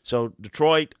 So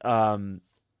Detroit,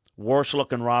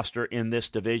 worst-looking roster in this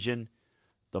division,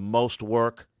 the most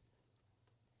work,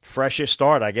 freshest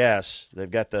start, I guess. They've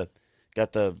got the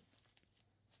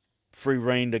free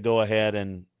reign to go ahead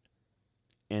and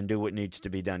do what needs to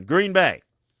be done. Green Bay,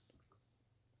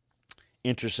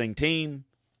 interesting team,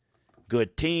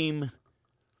 good team,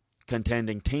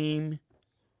 contending team.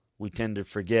 We tend to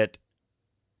forget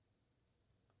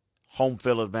home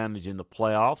field advantage in the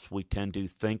playoffs. We tend to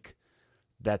think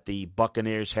that the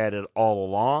Buccaneers had it all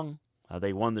along.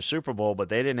 They won the Super Bowl, but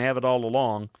they didn't have it all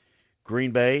along.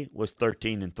 Green Bay was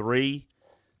 13-3.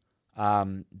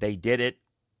 They did it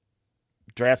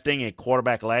drafting a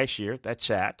quarterback last year. That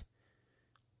sat.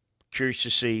 Curious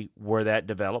to see where that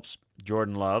develops,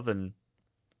 Jordan Love, and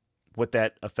what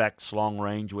that affects long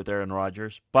range with Aaron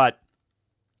Rodgers. But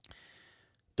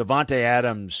Davante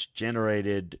Adams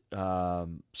generated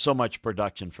so much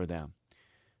production for them.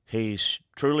 He's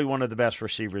truly one of the best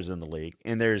receivers in the league,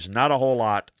 and there's not a whole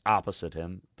lot opposite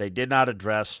him. They did not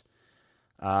address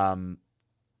the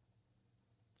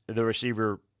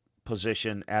receiver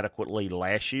position adequately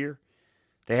last year.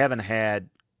 Aaron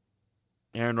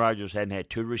Rodgers hadn't had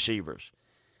 2 receivers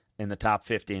in the top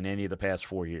 50 in any of the past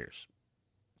 4 years.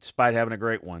 Despite having a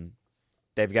great one,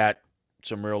 they've got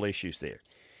some real issues there.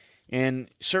 And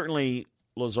certainly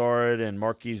Lazard and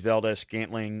Marquise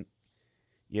Valdez-Scantling,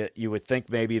 you would think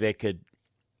maybe they could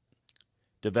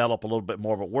develop a little bit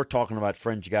more, but we're talking about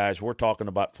fringe guys. We're talking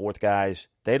about fourth guys.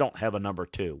 They don't have a number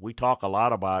 2. We talk a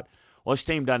lot about, this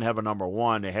team doesn't have a number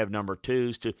 1. They have number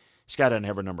 2s. Scott doesn't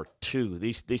have a number 2.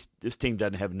 This team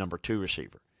doesn't have a number 2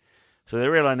 receiver. So they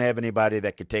really don't have anybody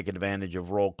that could take advantage of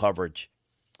roll coverage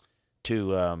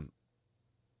to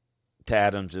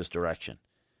Adams' direction.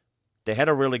 They had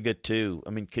a really good 2. I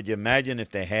mean, could you imagine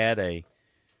if they had a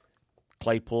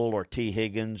Claypool or T.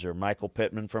 Higgins or Michael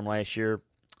Pittman from last year?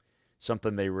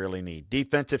 Something they really need.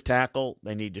 Defensive tackle,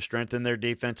 they need to strengthen their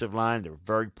defensive line. They're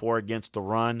very poor against the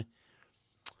run.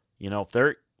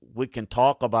 We can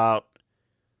talk about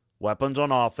weapons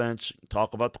on offense,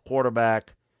 talk about the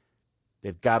quarterback.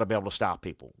 They've got to be able to stop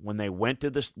people. When they went to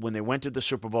the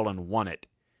Super Bowl and won it,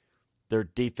 their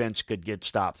defense could get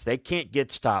stops. They can't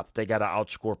get stops. They got to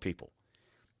outscore people.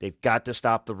 They've got to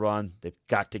stop the run. They've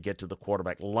got to get to the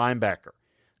quarterback. Linebacker,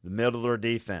 the middle of their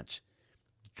defense,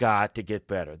 got to get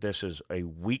better. This is a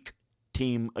weak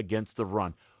team against the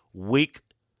run. Weak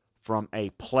from a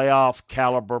playoff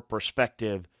caliber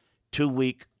perspective, too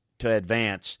weak to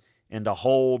advance and to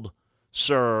hold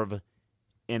serve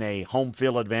in a home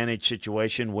field advantage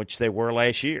situation, which they were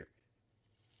last year.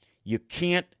 You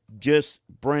can't just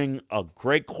bring a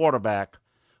great quarterback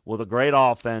with a great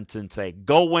offense and say,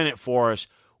 go win it for us.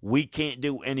 We can't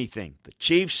do anything. The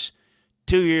Chiefs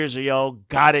 2 years ago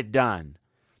got it done.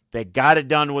 They got it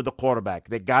done with the quarterback.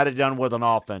 They got it done with an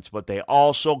offense, but they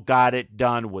also got it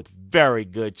done with very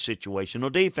good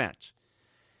situational defense.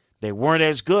 They weren't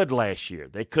as good last year.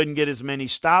 They couldn't get as many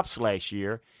stops last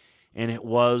year, and it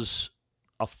was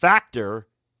a factor,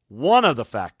 one of the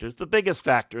factors. The biggest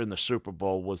factor in the Super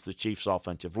Bowl was the Chiefs'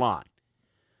 offensive line.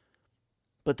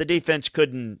 But the defense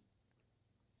couldn't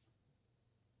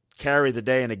carry the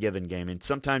day in a given game, and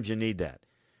sometimes you need that.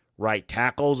 Right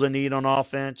tackle's a need on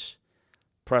offense.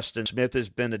 Preston Smith has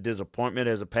been a disappointment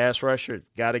as a pass rusher.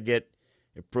 Got to get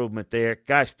improvement there.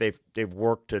 Guys, they've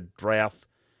worked to draft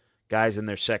guys in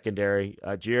their secondary.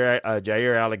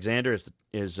 Jair Alexander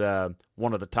is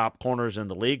one of the top corners in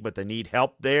the league, but they need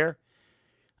help there.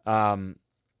 Kevin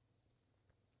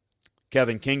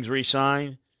King's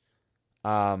re-signed.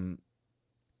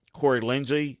 Corey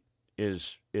Lindsey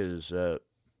is been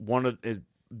one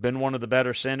of the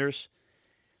better centers.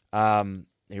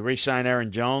 He re-signed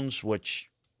Aaron Jones, which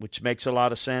makes a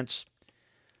lot of sense.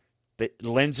 But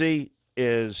Lindsey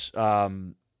is a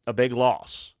big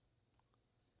loss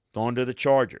going to the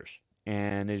Chargers,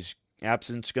 and his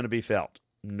absence is going to be felt.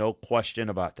 No question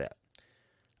about that.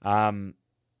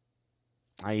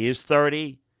 He is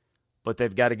 30, but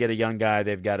they've got to get a young guy.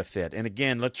 They've got to fit. And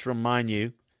again, let's remind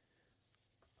you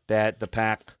that the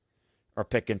Pack are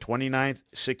picking 29th,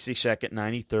 62nd,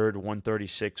 93rd,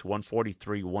 136,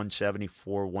 143,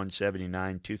 174,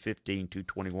 179, 215,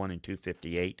 221, and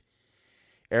 258.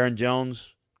 Aaron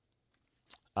Jones,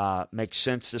 makes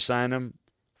sense to sign him.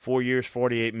 4 years,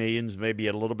 $48 million, maybe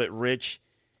a little bit rich.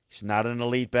 He's not an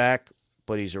elite back,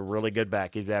 but he's a really good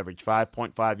back. He's averaged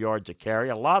 5.5 yards a carry.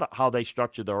 A lot of how they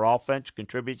structure their offense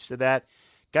contributes to that.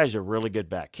 Guy's a really good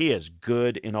back. He is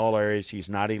good in all areas. He's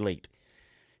not elite.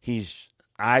 He's,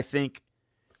 I think,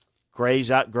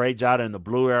 grades out in the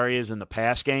blue areas in the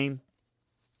pass game.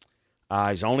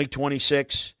 He's only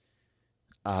 26.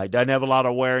 He doesn't have a lot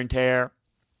of wear and tear.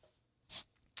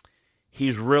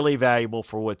 He's really valuable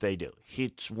for what they do.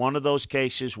 It's one of those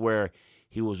cases where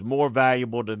he was more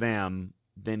valuable to them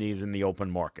than he's in the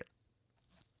open market.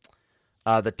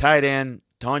 The tight end,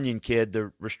 Tonyan kid,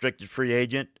 the restricted free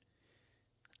agent,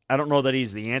 I don't know that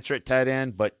he's the answer at tight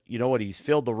end, but you know what? He's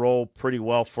filled the role pretty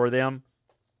well for them.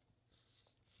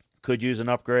 Could use an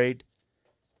upgrade.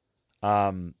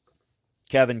 Kevin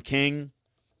King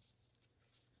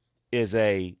is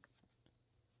a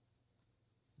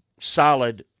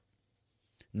solid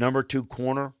number 2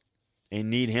 corner and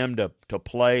need him to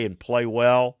play and play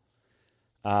well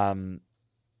in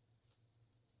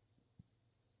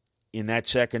that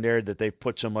secondary that they've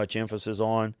put so much emphasis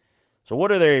on. So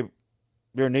what are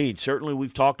their needs? Certainly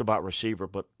we've talked about receiver,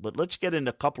 but let's get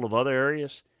into a couple of other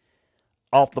areas.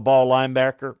 Off the ball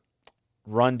linebacker,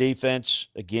 run defense,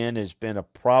 again, has been a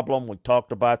problem. We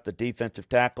talked about the defensive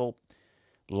tackle.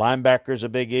 Linebacker's a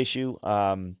big issue.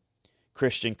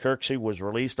 Christian Kirksey was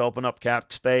released to open up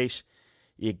cap space.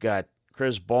 You got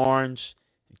Chris Barnes,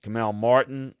 Kamal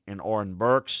Martin, and Oren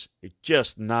Burks. It's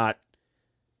just not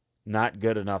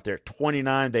good enough there.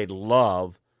 29, they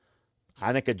love.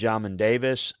 I think of Jamin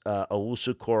Davis,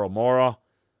 Owusu Koromora,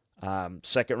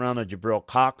 second round of Jabril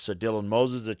Cox, a Dylan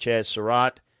Moses, a Chaz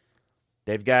Surratt.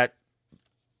 They've got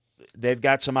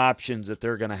some options that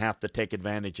they're going to have to take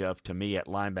advantage of, to me, at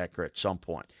linebacker at some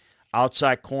point.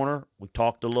 Outside corner, we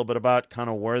talked a little bit about kind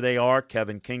of where they are.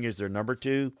 Kevin King is their number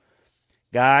 2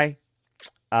 guy.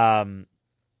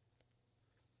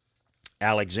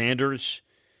 Alexander's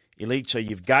elite, so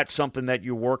you've got something that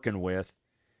you're working with.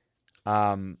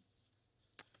 I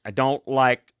don't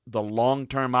like the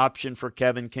long-term option for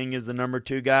Kevin King as the number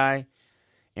 2 guy,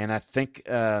 and I think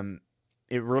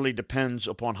it really depends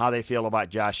upon how they feel about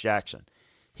Josh Jackson.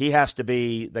 He has to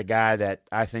be the guy that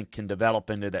I think can develop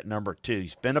into that number 2.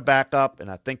 He's been a backup,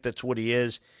 and I think that's what he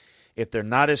is. If they're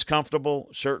not as comfortable,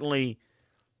 certainly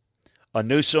a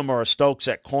Newsome or a Stokes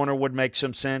at corner would make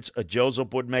some sense. A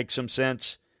Joseph would make some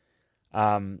sense.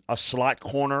 A slot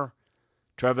corner,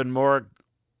 Trevin Moore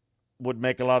would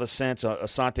make a lot of sense.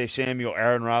 Asante Samuel,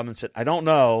 Aaron Robinson. I don't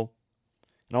know.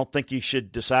 I don't think you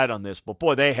should decide on this, but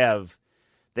boy, they have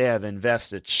They have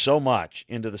invested so much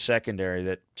into the secondary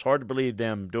that it's hard to believe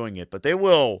them doing it. But they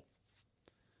will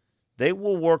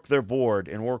work their board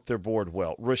and work their board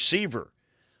well. Receiver.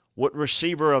 What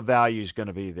receiver of value is going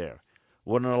to be there?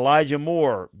 Would an Elijah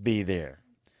Moore be there?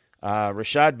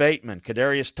 Rashad Bateman,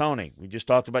 Kadarius Toney. We just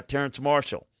talked about Terrence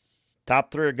Marshall.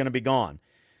 Top three are going to be gone.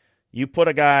 You put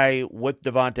a guy with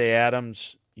Devontae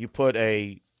Adams, you put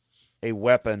a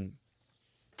weapon,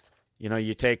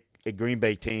 you take a Green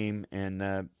Bay team,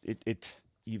 and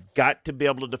you've got to be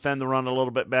able to defend the run a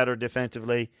little bit better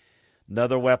defensively.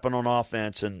 Another weapon on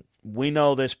offense, and we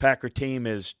know this Packer team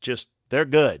is they're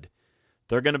good.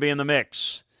 They're going to be in the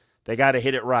mix. They got to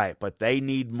hit it right, but they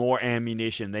need more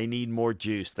ammunition. They need more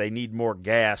juice. They need more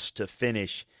gas to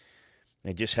finish.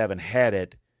 They just haven't had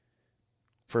it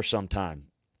for some time.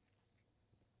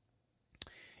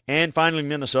 And finally,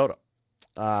 Minnesota.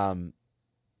 They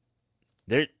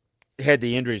had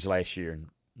the injuries last year,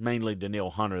 mainly Danielle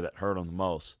Hunter that hurt them the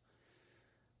most.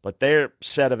 But their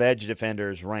set of edge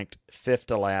defenders ranked 5th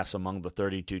to last among the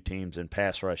 32 teams in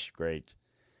pass rush grades.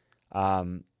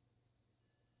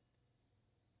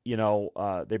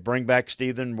 They bring back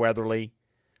Stephen Weatherly,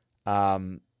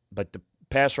 but the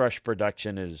pass rush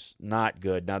production is not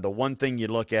good. Now, the one thing you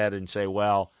look at and say,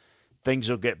 well, things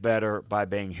will get better by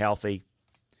being healthy.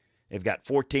 They've got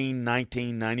 14,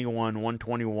 19, 91,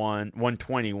 121,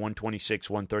 120, 126,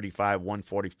 135,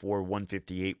 144,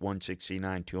 158,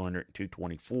 169, 200,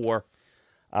 224.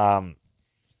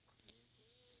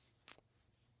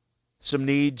 Some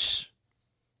needs,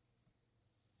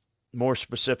 more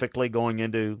specifically going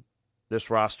into this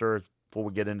roster before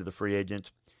we get into the free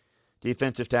agents.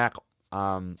 Defensive tackle.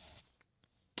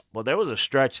 Well, there was a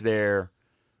stretch there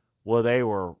where they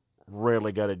were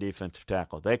really good at defensive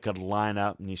tackle. They could line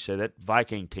up, and you say that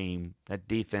Viking team, that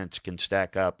defense can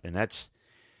stack up, and it's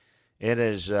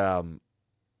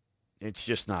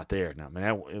just not there now. I mean,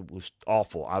 it was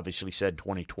awful. Obviously, said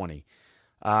 2020.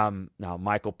 Now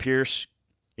Michael Pierce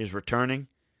is returning.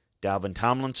 Dalvin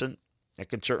Tomlinson, that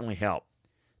can certainly help.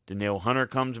 Danielle Hunter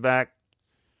comes back,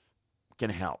 can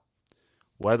help.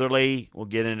 Weatherly, we'll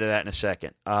get into that in a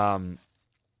second.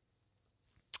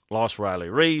 Lost Riley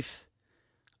Reif.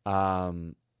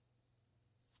 It's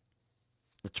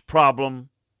a problem.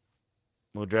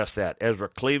 We'll address that. Ezra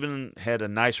Cleveland had a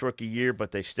nice rookie year,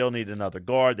 but they still need another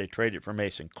guard. They traded for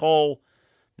Mason Cole.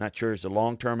 Not sure it's the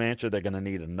long-term answer. They're going to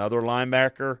need another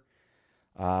linebacker.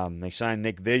 They signed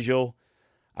Nick Vigil.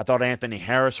 I thought Anthony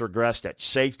Harris regressed at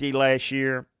safety last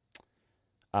year.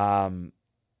 So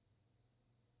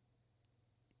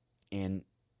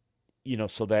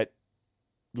that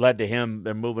led to him.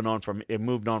 It moved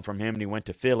on from him, and he went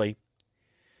to Philly.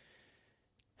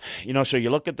 So you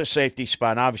look at the safety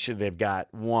spot, and obviously they've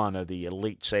got one of the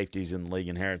elite safeties in the league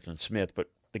in Harrison Smith, but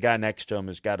the guy next to him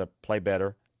has got to play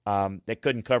better. They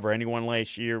couldn't cover anyone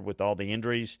last year with all the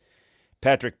injuries.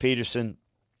 Patrick Peterson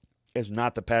is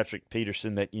not the Patrick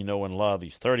Peterson that you know and love.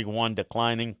 He's 31,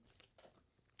 declining.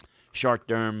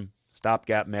 Short-term,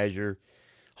 stopgap measure.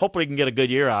 Hopefully, he can get a good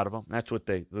year out of him. That's what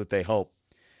they hope.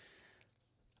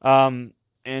 And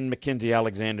Mackenzie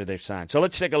Alexander they've signed. So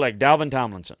let's take a look. Dalvin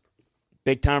Tomlinson,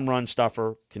 big-time run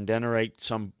stuffer, can generate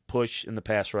some push in the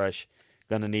pass rush.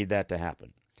 Going to need that to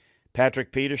happen.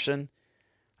 Patrick Peterson,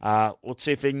 let's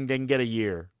see if they can get a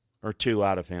year or two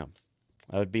out of him.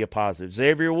 That would be a positive.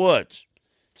 Xavier Woods,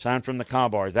 signed from the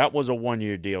Combars. That was a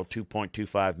one-year deal,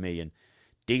 $2.25 million.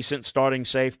 Decent starting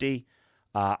safety.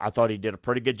 I thought he did a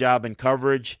pretty good job in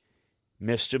coverage.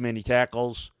 Missed too many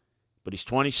tackles. But he's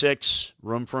 26,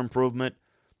 room for improvement.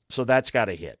 So that's got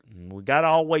to hit. And we got to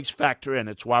always factor in.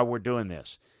 It's why we're doing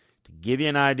this. To give you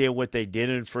an idea what they did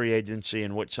in free agency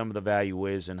and what some of the value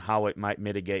is and how it might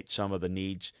mitigate some of the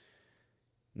needs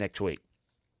next week.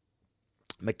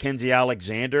 Mackenzie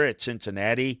Alexander at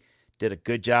Cincinnati did a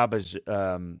good job as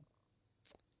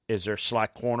their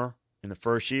slot corner in the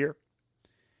first year.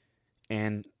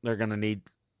 And they're going to need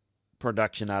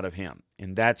production out of him.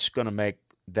 And that's going to make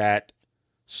that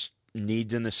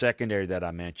needs in the secondary that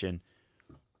I mentioned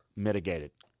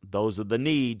mitigated. Those are the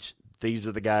needs. These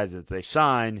are the guys that they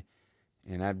sign.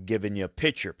 And I've given you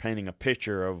painting a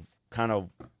picture of kind of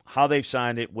how they've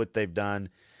signed it, what they've done.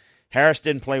 Harris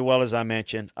didn't play well, as I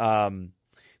mentioned.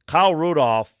 Kyle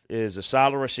Rudolph is a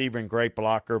solid receiver and great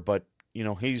blocker, but,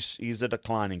 he's a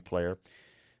declining player.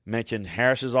 Mentioned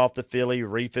Harris is off to Philly.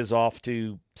 Reif is off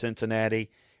to Cincinnati.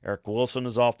 Eric Wilson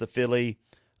is off to Philly.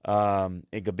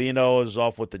 Igabino is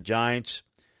off with the Giants.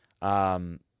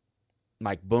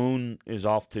 Mike Boone is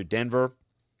off to Denver.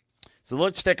 So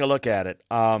let's take a look at it.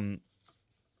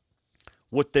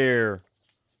 What their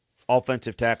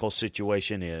offensive tackle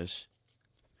situation is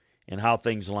and how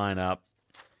things line up.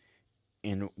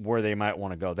 in where they might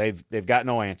want to go. They've got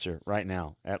no answer right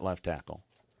now at left tackle.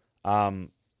 That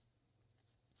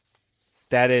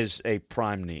is a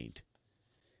prime need.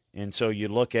 And so you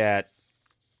look at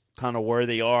kind of where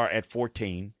they are at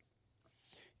 14.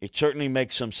 It certainly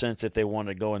makes some sense if they want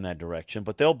to go in that direction,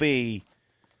 but there'll be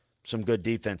some good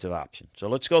defensive options. So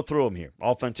let's go through them here.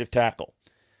 Offensive tackle.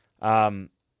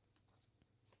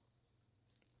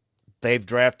 They've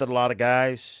drafted a lot of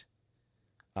guys.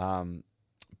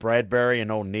 Bradbury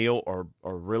and O'Neal are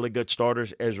really good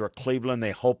starters. Ezra Cleveland,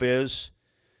 they hope is.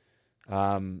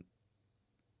 Then,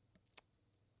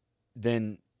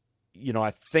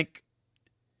 I think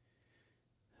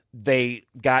they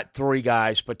got 3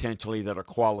 guys potentially that are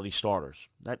quality starters.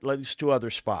 That leaves 2 other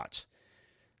spots.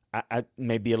 I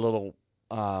maybe a little,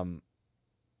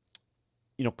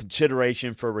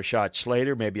 consideration for Rashad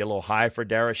Slater, maybe a little high for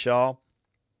Darius Shaw.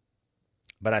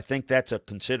 But I think that's a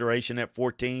consideration at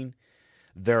 14.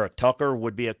 Vera Tucker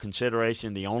would be a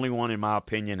consideration, the only one, in my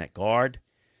opinion, at guard.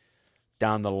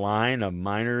 Down the line, a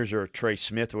Miners or a Trey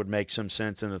Smith would make some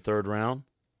sense in the 3rd round.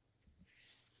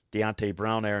 Deontay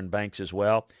Brown, Aaron Banks as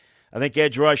well. I think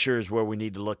edge rusher is where we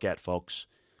need to look at, folks,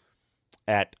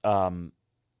 at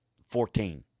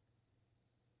 14.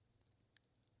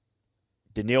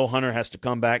 Danielle Hunter has to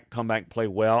come back and play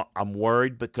well. I'm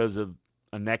worried because of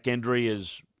a neck injury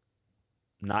is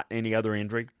not any other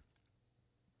injury.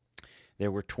 They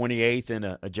were 28th in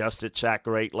an adjusted sack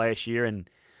rate last year, and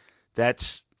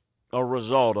that's a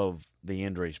result of the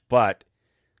injuries. But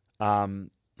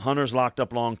Hunter's locked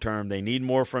up long term. They need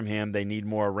more from him. They need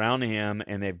more around him,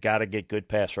 and they've got to get good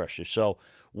pass rushers. So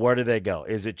where do they go?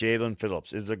 Is it Jalen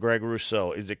Phillips? Is it Greg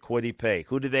Rousseau? Is it Kwity Paye?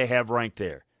 Who do they have ranked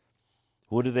there?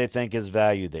 Who do they think is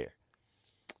value there?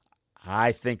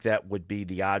 I think that would be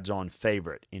the odds-on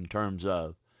favorite in terms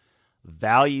of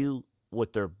value,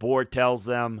 what their board tells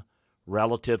them,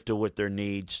 relative to what their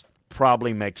needs,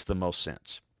 probably makes the most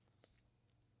sense.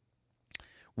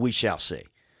 We shall see.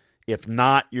 If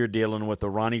not, you're dealing with the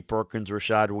Ronnie Perkins,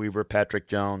 Rashad Weaver, Patrick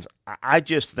Jones. I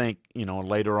just think,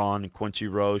 later on, Quincy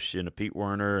Roche and Pete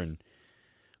Werner and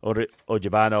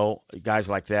Ojibano, guys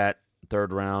like that,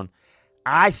 3rd round.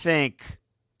 I think,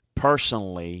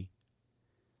 personally,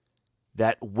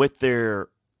 that with their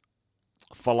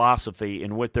philosophy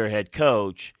and with their head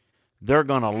coach, they're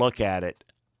going to look at it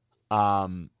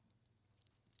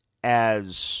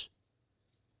as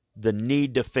the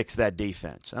need to fix that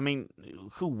defense. I mean,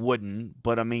 who wouldn't?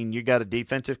 But, you got a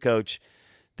defensive coach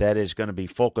that is going to be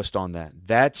focused on that.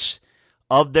 That's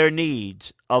of their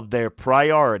needs, of their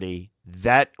priority,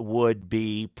 that would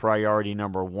be priority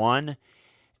number 1.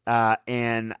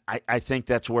 And I think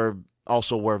that's where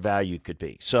value could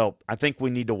be. So I think we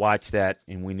need to watch that,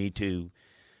 and we need to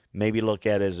maybe look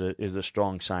at it as a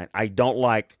strong sign. I don't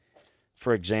like,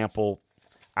 for example,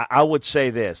 I would say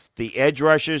this. The edge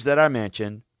rushers that I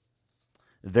mentioned,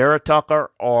 Vera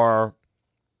Tucker or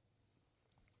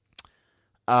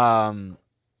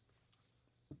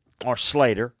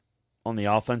Slater on the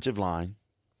offensive line.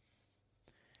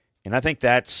 And I think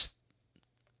that's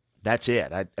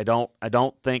it. I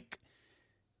don't think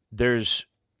there's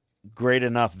great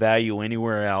enough value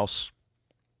anywhere else.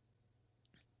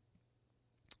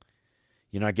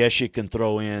 I guess you can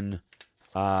throw in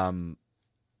a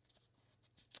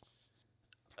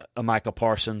Micah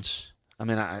Parsons.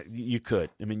 You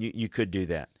could. You could do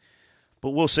that.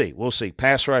 But we'll see. We'll see.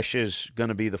 Pass rush is going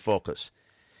to be the focus.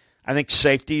 I think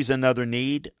safety is another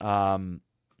need.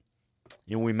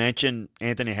 We mentioned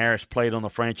Anthony Harris played on the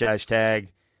franchise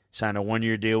tag, signed a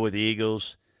 1-year deal with the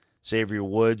Eagles. Xavier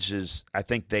Woods is, I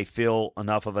think they feel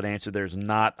enough of an answer. There's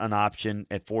not an option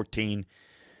at 14.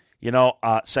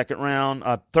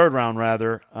 3rd round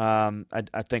rather.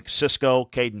 I think Cisco,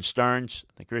 Caden Stearns.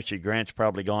 I think Richie Grant's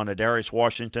probably gone. Darius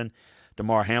Washington,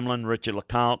 DeMar Hamlin, Richard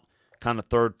LeCounte, kind of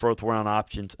 3rd, 4th round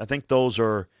options. I think those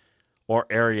are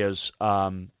areas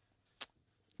down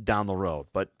the road.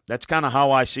 But that's kind of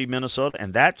how I see Minnesota,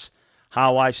 and that's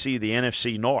how I see the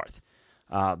NFC North.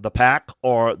 The Pack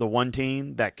are the one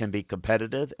team that can be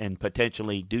competitive and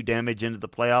potentially do damage into the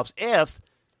playoffs if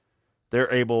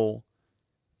they're able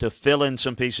to fill in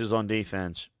some pieces on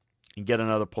defense and get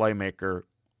another playmaker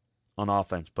on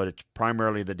offense. But it's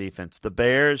primarily the defense. The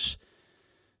Bears,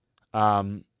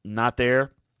 not there.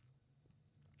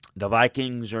 The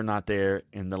Vikings are not there,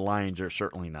 and the Lions are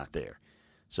certainly not there.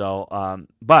 So,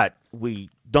 but we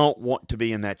don't want to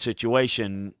be in that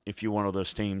situation if you're one of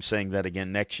those teams saying that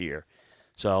again next year.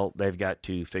 So they've got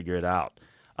to figure it out.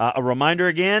 A reminder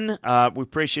again, we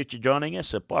appreciate you joining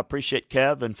us. I appreciate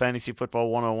Kev and Fantasy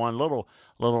Football 101. Little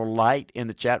light in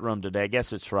the chat room today. I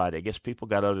guess it's Friday. I guess people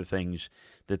got other things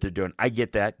that they're doing. I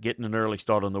get that, getting an early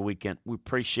start on the weekend. We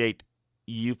appreciate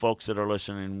you folks that are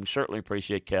listening. We certainly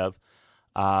appreciate Kev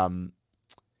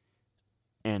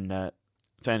and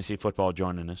Fantasy Football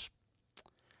joining us.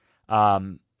 I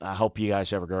hope you guys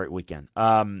have a great weekend.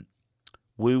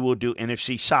 We will do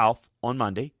NFC South on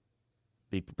Monday.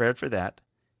 Be prepared for that.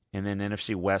 And then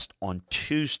NFC West on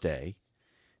Tuesday.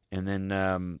 And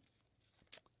then,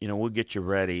 we'll get you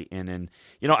ready. And then,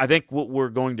 I think what we're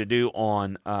going to do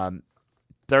on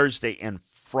Thursday and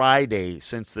Friday,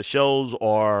 since the shows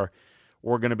we're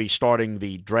going to be starting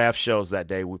the draft shows that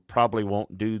day. We probably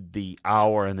won't do the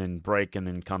hour and then break and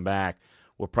then come back.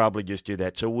 We'll probably just do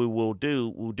that. So we'll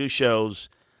do shows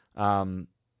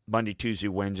Monday, Tuesday,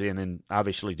 Wednesday, and then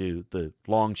obviously do the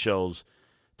long shows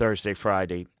Thursday,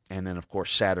 Friday, and then, of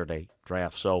course, Saturday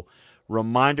draft. So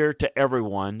reminder to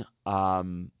everyone,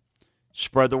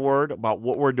 spread the word about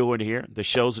what we're doing here. The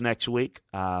shows next week,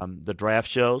 the draft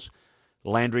shows,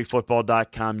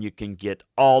 LandryFootball.com. You can get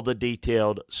all the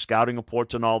detailed scouting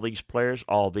reports on all these players,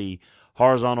 all the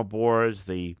horizontal boards,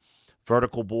 the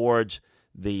vertical boards,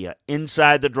 the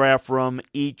inside the draft room,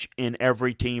 each and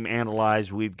every team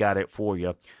analyzed. We've got it for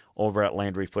you over at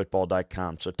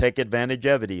LandryFootball.com. So take advantage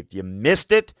of it. If you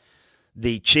missed it,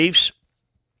 the Chiefs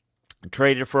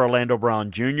traded for Orlando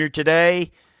Brown Jr.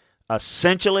 today.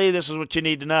 Essentially, this is what you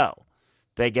need to know.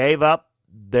 They gave up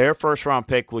their first-round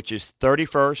pick, which is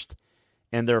 31st,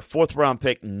 and their fourth-round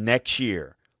pick next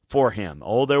year for him.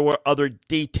 Oh, there were other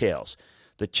details.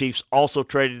 The Chiefs also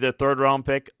traded their third-round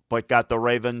pick, but got the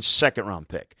Ravens' second-round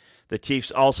pick. The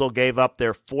Chiefs also gave up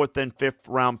their fourth and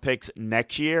fifth-round picks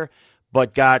next year,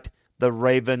 but got the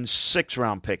Ravens'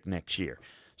 sixth-round pick next year.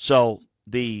 So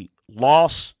the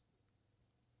loss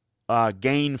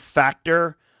gain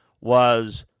factor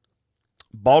was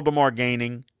Baltimore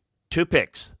gaining 2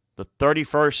 picks, the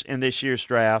 31st in this year's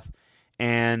draft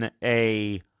and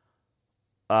a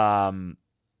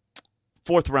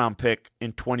fourth-round pick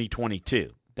in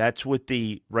 2022. That's what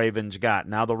the Ravens got.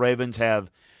 Now the Ravens have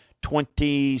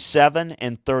 27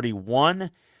 and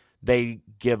 31. They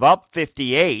give up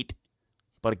 58,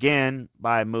 but again,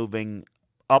 by moving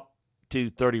up to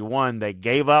 31, they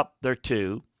gave up their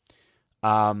 2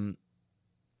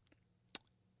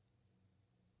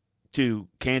 to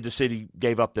Kansas City,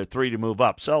 gave up their 3 to move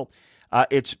up. So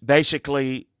it's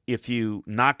basically, if you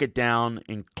knock it down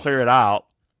and clear it out,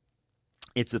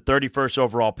 it's the 31st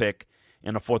overall pick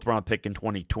and a fourth-round pick in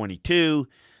 2022.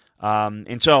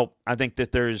 And so I think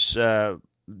that there's a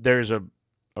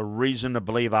reason to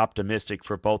believe optimistic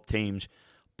for both teams.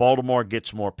 Baltimore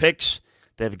gets more picks.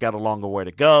 They've got a longer way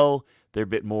to go. They're a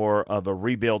bit more of a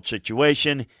rebuild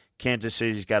situation. Kansas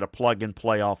City's got a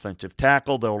plug-and-play offensive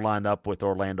tackle. They'll line up with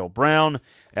Orlando Brown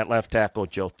at left tackle,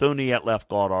 Joe Thuney at left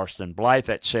guard, Austin Blythe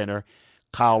at center,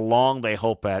 Kyle Long, they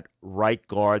hope, at right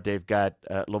guard. They've got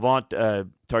Levant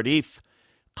Tardif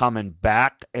coming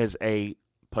back as a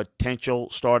potential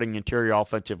starting interior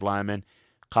offensive lineman.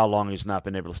 Kyle Long has not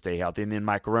been able to stay healthy. And then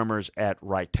Mike Remmers at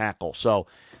right tackle. So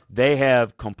they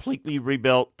have completely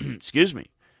rebuilt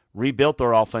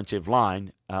their offensive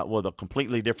line with a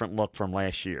completely different look from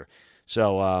last year.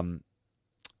 So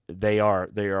they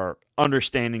are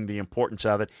understanding the importance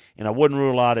of it. And I wouldn't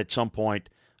rule out at some point,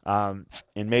 and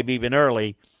maybe even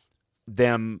early,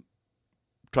 them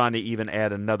trying to even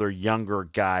add another younger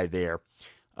guy there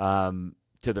to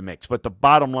the mix. But the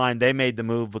bottom line, they made the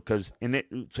move because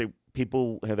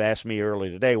people have asked me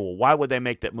earlier today, well, why would they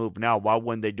make that move now? Why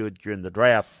wouldn't they do it during the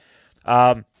draft?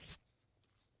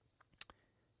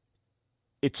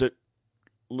 It's a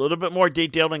little bit more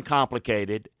detailed and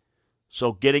complicated,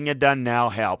 so getting it done now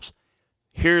helps.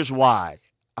 Here's why.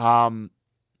 The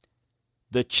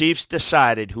Chiefs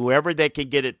decided whoever they could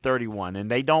get at 31,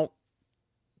 and they don't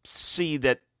see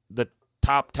that the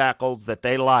top tackles that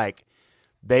they like,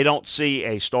 they don't see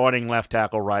a starting left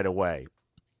tackle right away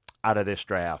out of this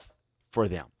draft for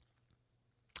them.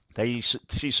 They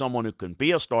see someone who can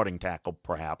be a starting tackle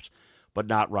perhaps, but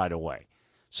not right away.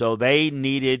 So they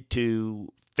needed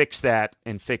to fix that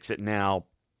and fix it now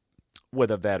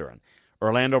with a veteran.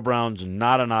 Orlando Brown's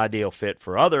not an ideal fit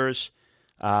for others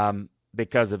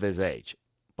because of his age,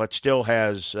 but still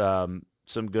has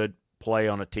some good play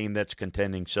on a team that's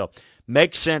contending. So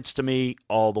makes sense to me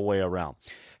all the way around.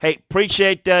 Hey,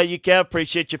 appreciate you, Kev.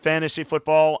 Appreciate your Fantasy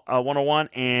Football 101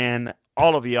 and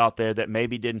all of you out there that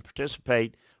maybe didn't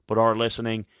participate but are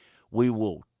listening. We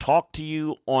will talk to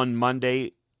you on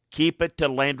Monday. Keep it to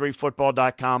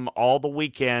LandryFootball.com all the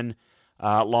weekend.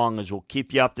 long as we'll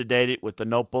keep you up to date with the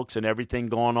notebooks and everything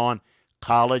going on.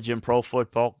 College and pro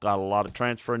football. Got a lot of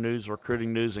transfer news,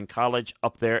 recruiting news in college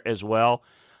up there as well.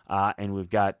 And we've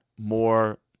got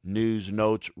more news,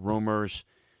 notes, rumors,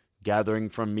 gathering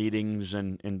from meetings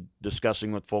and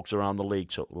discussing with folks around the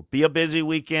league. So it'll be a busy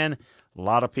weekend. A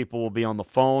lot of people will be on the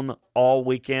phone all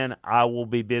weekend. I will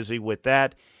be busy with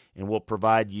that, and we'll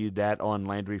provide you that on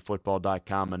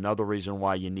LandryFootball.com. Another reason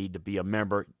why you need to be a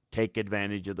member. Take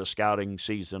advantage of the scouting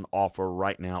season offer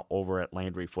right now over at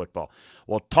Landry Football.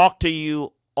 We'll talk to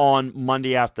you on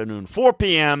Monday afternoon, 4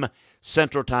 p.m.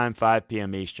 Central Time, 5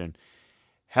 p.m. Eastern.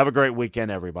 Have a great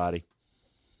weekend, everybody.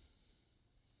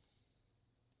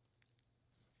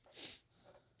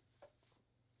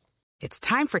 It's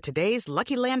time for today's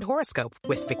Lucky Land horoscope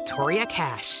with Victoria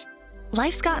Cash.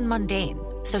 Life's gotten mundane,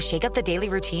 so shake up the daily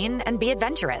routine and be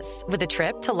adventurous with a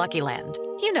trip to Lucky Land.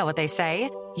 You know what they say,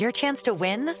 your chance to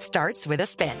win starts with a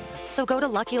spin. So go to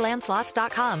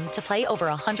LuckyLandSlots.com to play over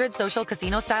 100 social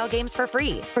casino-style games for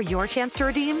free for your chance to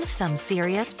redeem some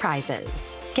serious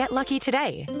prizes. Get lucky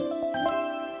today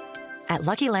at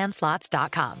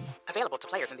LuckyLandSlots.com. Available to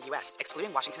players in the U.S.,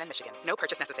 excluding Washington and Michigan. No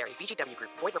purchase necessary. VGW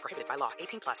Group. Void where prohibited by law.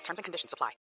 18+. Terms and conditions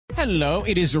apply. Hello,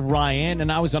 it is Ryan,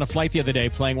 and I was on a flight the other day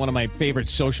playing one of my favorite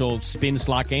social spin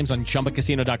slot games on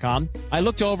ChumbaCasino.com. I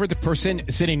looked over at the person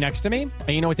sitting next to me, and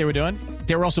you know what they were doing?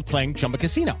 They were also playing Chumba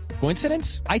Casino.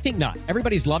 Coincidence? I think not.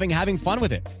 Everybody's loving having fun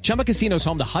with it. Chumba Casino is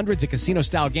home to hundreds of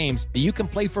casino-style games that you can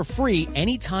play for free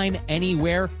anytime,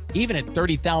 anywhere, even at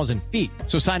 30,000 feet.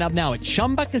 So sign up now at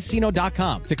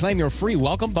ChumbaCasino.com to claim your free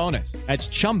welcome bonus. That's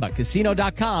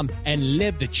ChumbaCasino.com and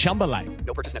live the Chumba life.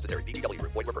 No purchase necessary. VGW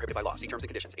Group. Void where prohibited by law. See terms and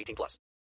conditions. 18+.